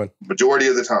 That's a good one. Majority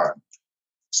of the time.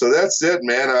 So that's it,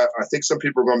 man. I think some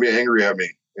people are going to be angry at me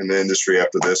in the industry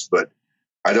after this, but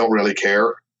I don't really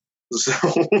care. So,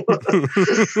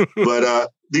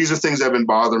 but these are things that have been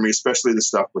bothering me, especially the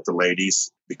stuff with the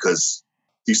ladies, because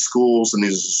these schools and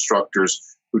these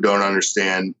instructors who don't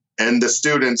understand, and the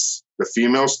students, the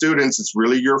female students, it's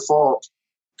really your fault,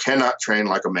 cannot train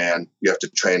like a man. You have to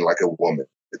train like a woman.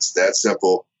 It's that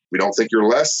simple. We don't think you're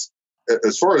less.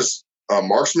 As far as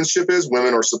marksmanship is,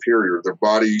 women are superior. Their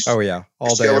bodies, all day,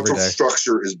 skeletal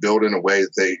structure is built in a way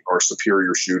that they are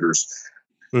superior shooters.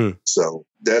 So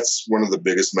that's one of the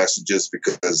biggest messages,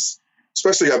 because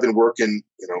especially I've been working,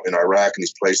 in Iraq and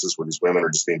these places where these women are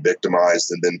just being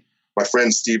victimized. And then my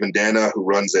friend Stephen Dana, who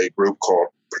runs a group called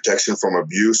Protection from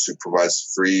Abuse, who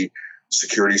provides free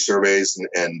security surveys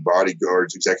and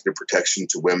bodyguards, executive protection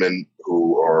to women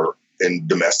who are in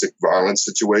domestic violence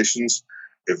situations.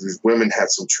 If these women had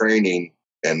some training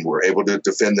and were able to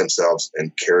defend themselves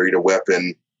and carried a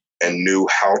weapon and knew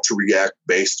how to react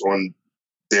based on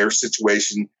their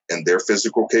situation and their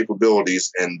physical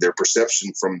capabilities and their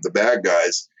perception from the bad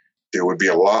guys, there would be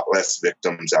a lot less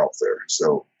victims out there.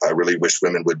 So I really wish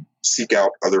women would seek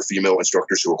out other female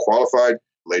instructors who are qualified.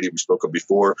 Lady we spoke of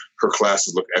before, her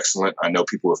classes look excellent. I know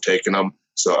people have taken them.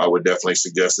 So I would definitely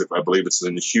suggest, I believe it's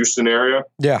in the Houston area.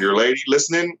 Yeah. If you're a lady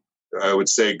listening, I would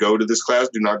say go to this class.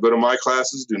 Do not go to my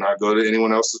classes. Do not go to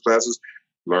anyone else's classes.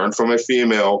 Learn from a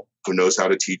female who knows how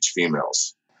to teach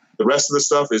females. The rest of the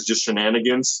stuff is just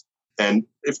shenanigans. And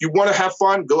if you want to have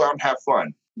fun, go out and have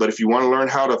fun. But if you want to learn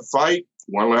how to fight,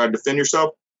 you want to learn how to defend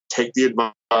yourself, take the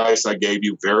advice I gave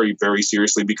you very, very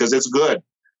seriously, because it's good.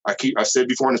 I said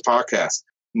before in this podcast,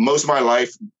 most of my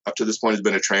life up to this point has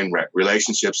been a train wreck.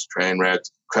 Relationships, train wreck.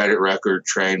 Credit record,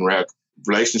 train wreck.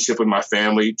 Relationship with my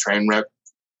family, train wreck.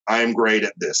 I am great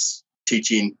at this,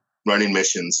 teaching, running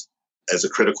missions. As a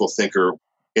critical thinker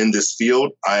in this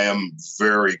field, I am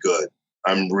very good.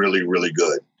 I'm really, really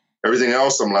good. Everything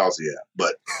else I'm lousy at.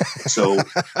 But so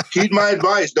heed my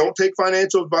advice. Don't take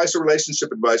financial advice or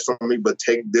relationship advice from me, but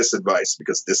take this advice,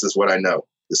 because this is what I know.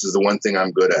 This is the one thing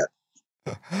I'm good at.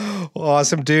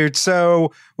 Awesome, dude.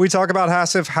 So we talk about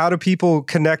HASF. How do people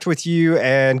connect with you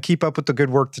and keep up with the good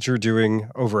work that you're doing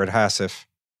over at HASF?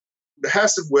 The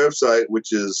HASF website,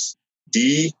 which is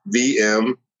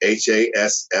dvmhasf.org.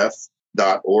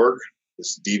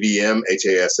 It's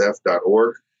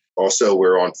dvmhasf.org. Also,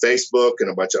 we're on Facebook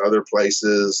and a bunch of other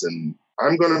places. And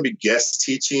I'm going to be guest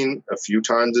teaching a few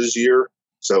times this year.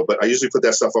 So, but I usually put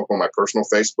that stuff up on my personal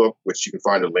Facebook, which you can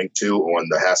find a link to on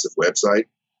the HASF website,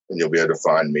 and you'll be able to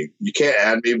find me. You can't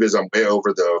add me because I'm way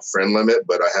over the friend limit,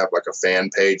 but I have like a fan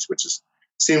page, which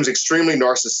seems extremely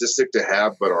narcissistic to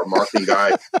have, but our marketing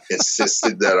guy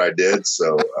insisted that I did.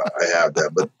 So I have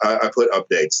that, but I put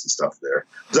updates and stuff there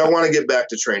because I want to get back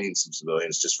to training some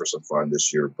civilians just for some fun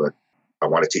this year, but I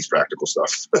want to teach practical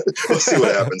stuff. We'll see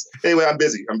what happens. Anyway, I'm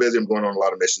busy. I'm going on a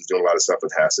lot of missions, doing a lot of stuff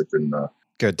with HASF. And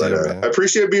good deal, man. I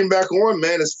appreciate being back on,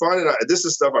 man. It's fun. And this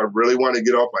is stuff I really want to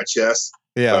get off my chest.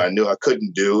 Yeah. But I knew I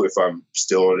couldn't do if I'm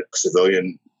still a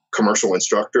civilian commercial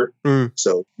instructor.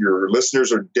 So your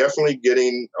listeners are definitely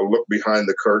getting a look behind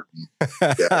the curtain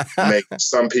that make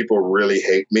some people really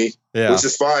hate me, which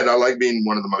is fine. I like being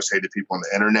one of the most hated people on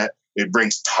the internet. It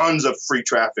brings tons of free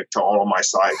traffic to all of my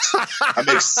sites. I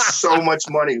make so much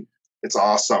money. It's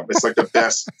awesome. It's like the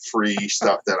best free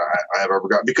stuff that I have ever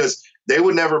got, because they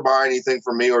would never buy anything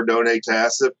from me or donate to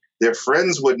HASF. Their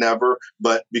friends would never,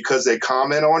 but because they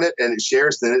comment on it and it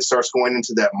shares, then it starts going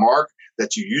into that mark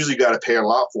that you usually got to pay a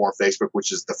lot for on Facebook,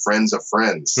 which is the friends of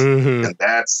friends. And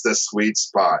that's the sweet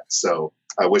spot. So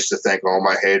I wish to thank all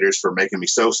my haters for making me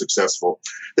so successful.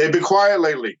 They've been quiet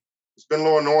lately. It's been a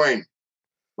little annoying.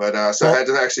 But I had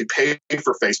to actually pay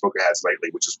for Facebook ads lately,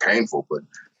 which is painful, but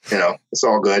it's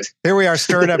all good. Here we are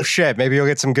stirring up shit. Maybe you'll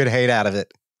get some good hate out of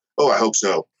it. Oh, I hope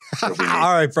so. All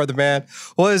right, brother man.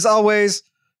 Well, as always,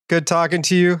 good talking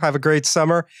to you. Have a great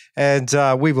summer. And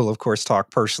we will, of course, talk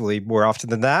personally more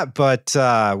often than that, but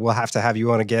we'll have to have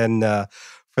you on again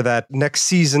for that next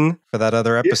season, for that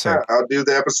other episode. Yeah, I'll do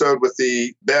the episode with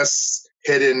the best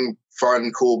hidden,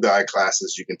 fun, cool guy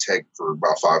classes you can take for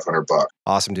about $500.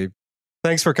 Awesome, dude.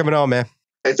 Thanks for coming on, man.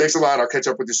 Hey, thanks a lot. I'll catch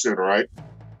up with you soon, all right?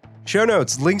 Show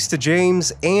notes, links to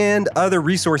James, and other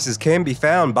resources can be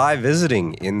found by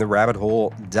visiting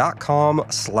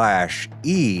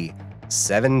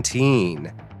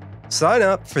intherabbithole.com/E17. Sign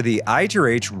up for the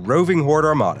ITRH Roving Horde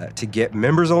Armada to get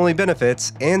members-only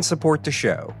benefits and support the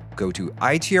show. Go to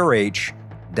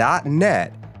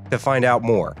ITRH.net to find out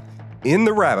more. In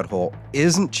the Rabbit Hole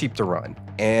isn't cheap to run,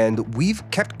 and we've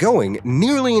kept going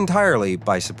nearly entirely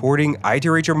by supporting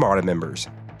ITRH Armada members,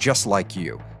 just like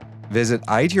you. Visit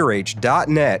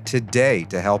ITRH.net today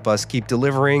to help us keep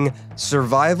delivering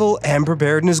survival and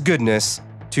preparedness goodness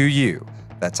to you.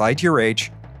 That's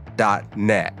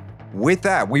ITRH.net. With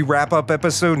that, we wrap up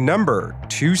episode number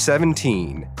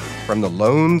 217 from the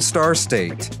Lone Star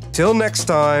State. Till next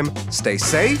time, stay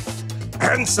safe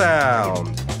and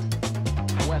sound.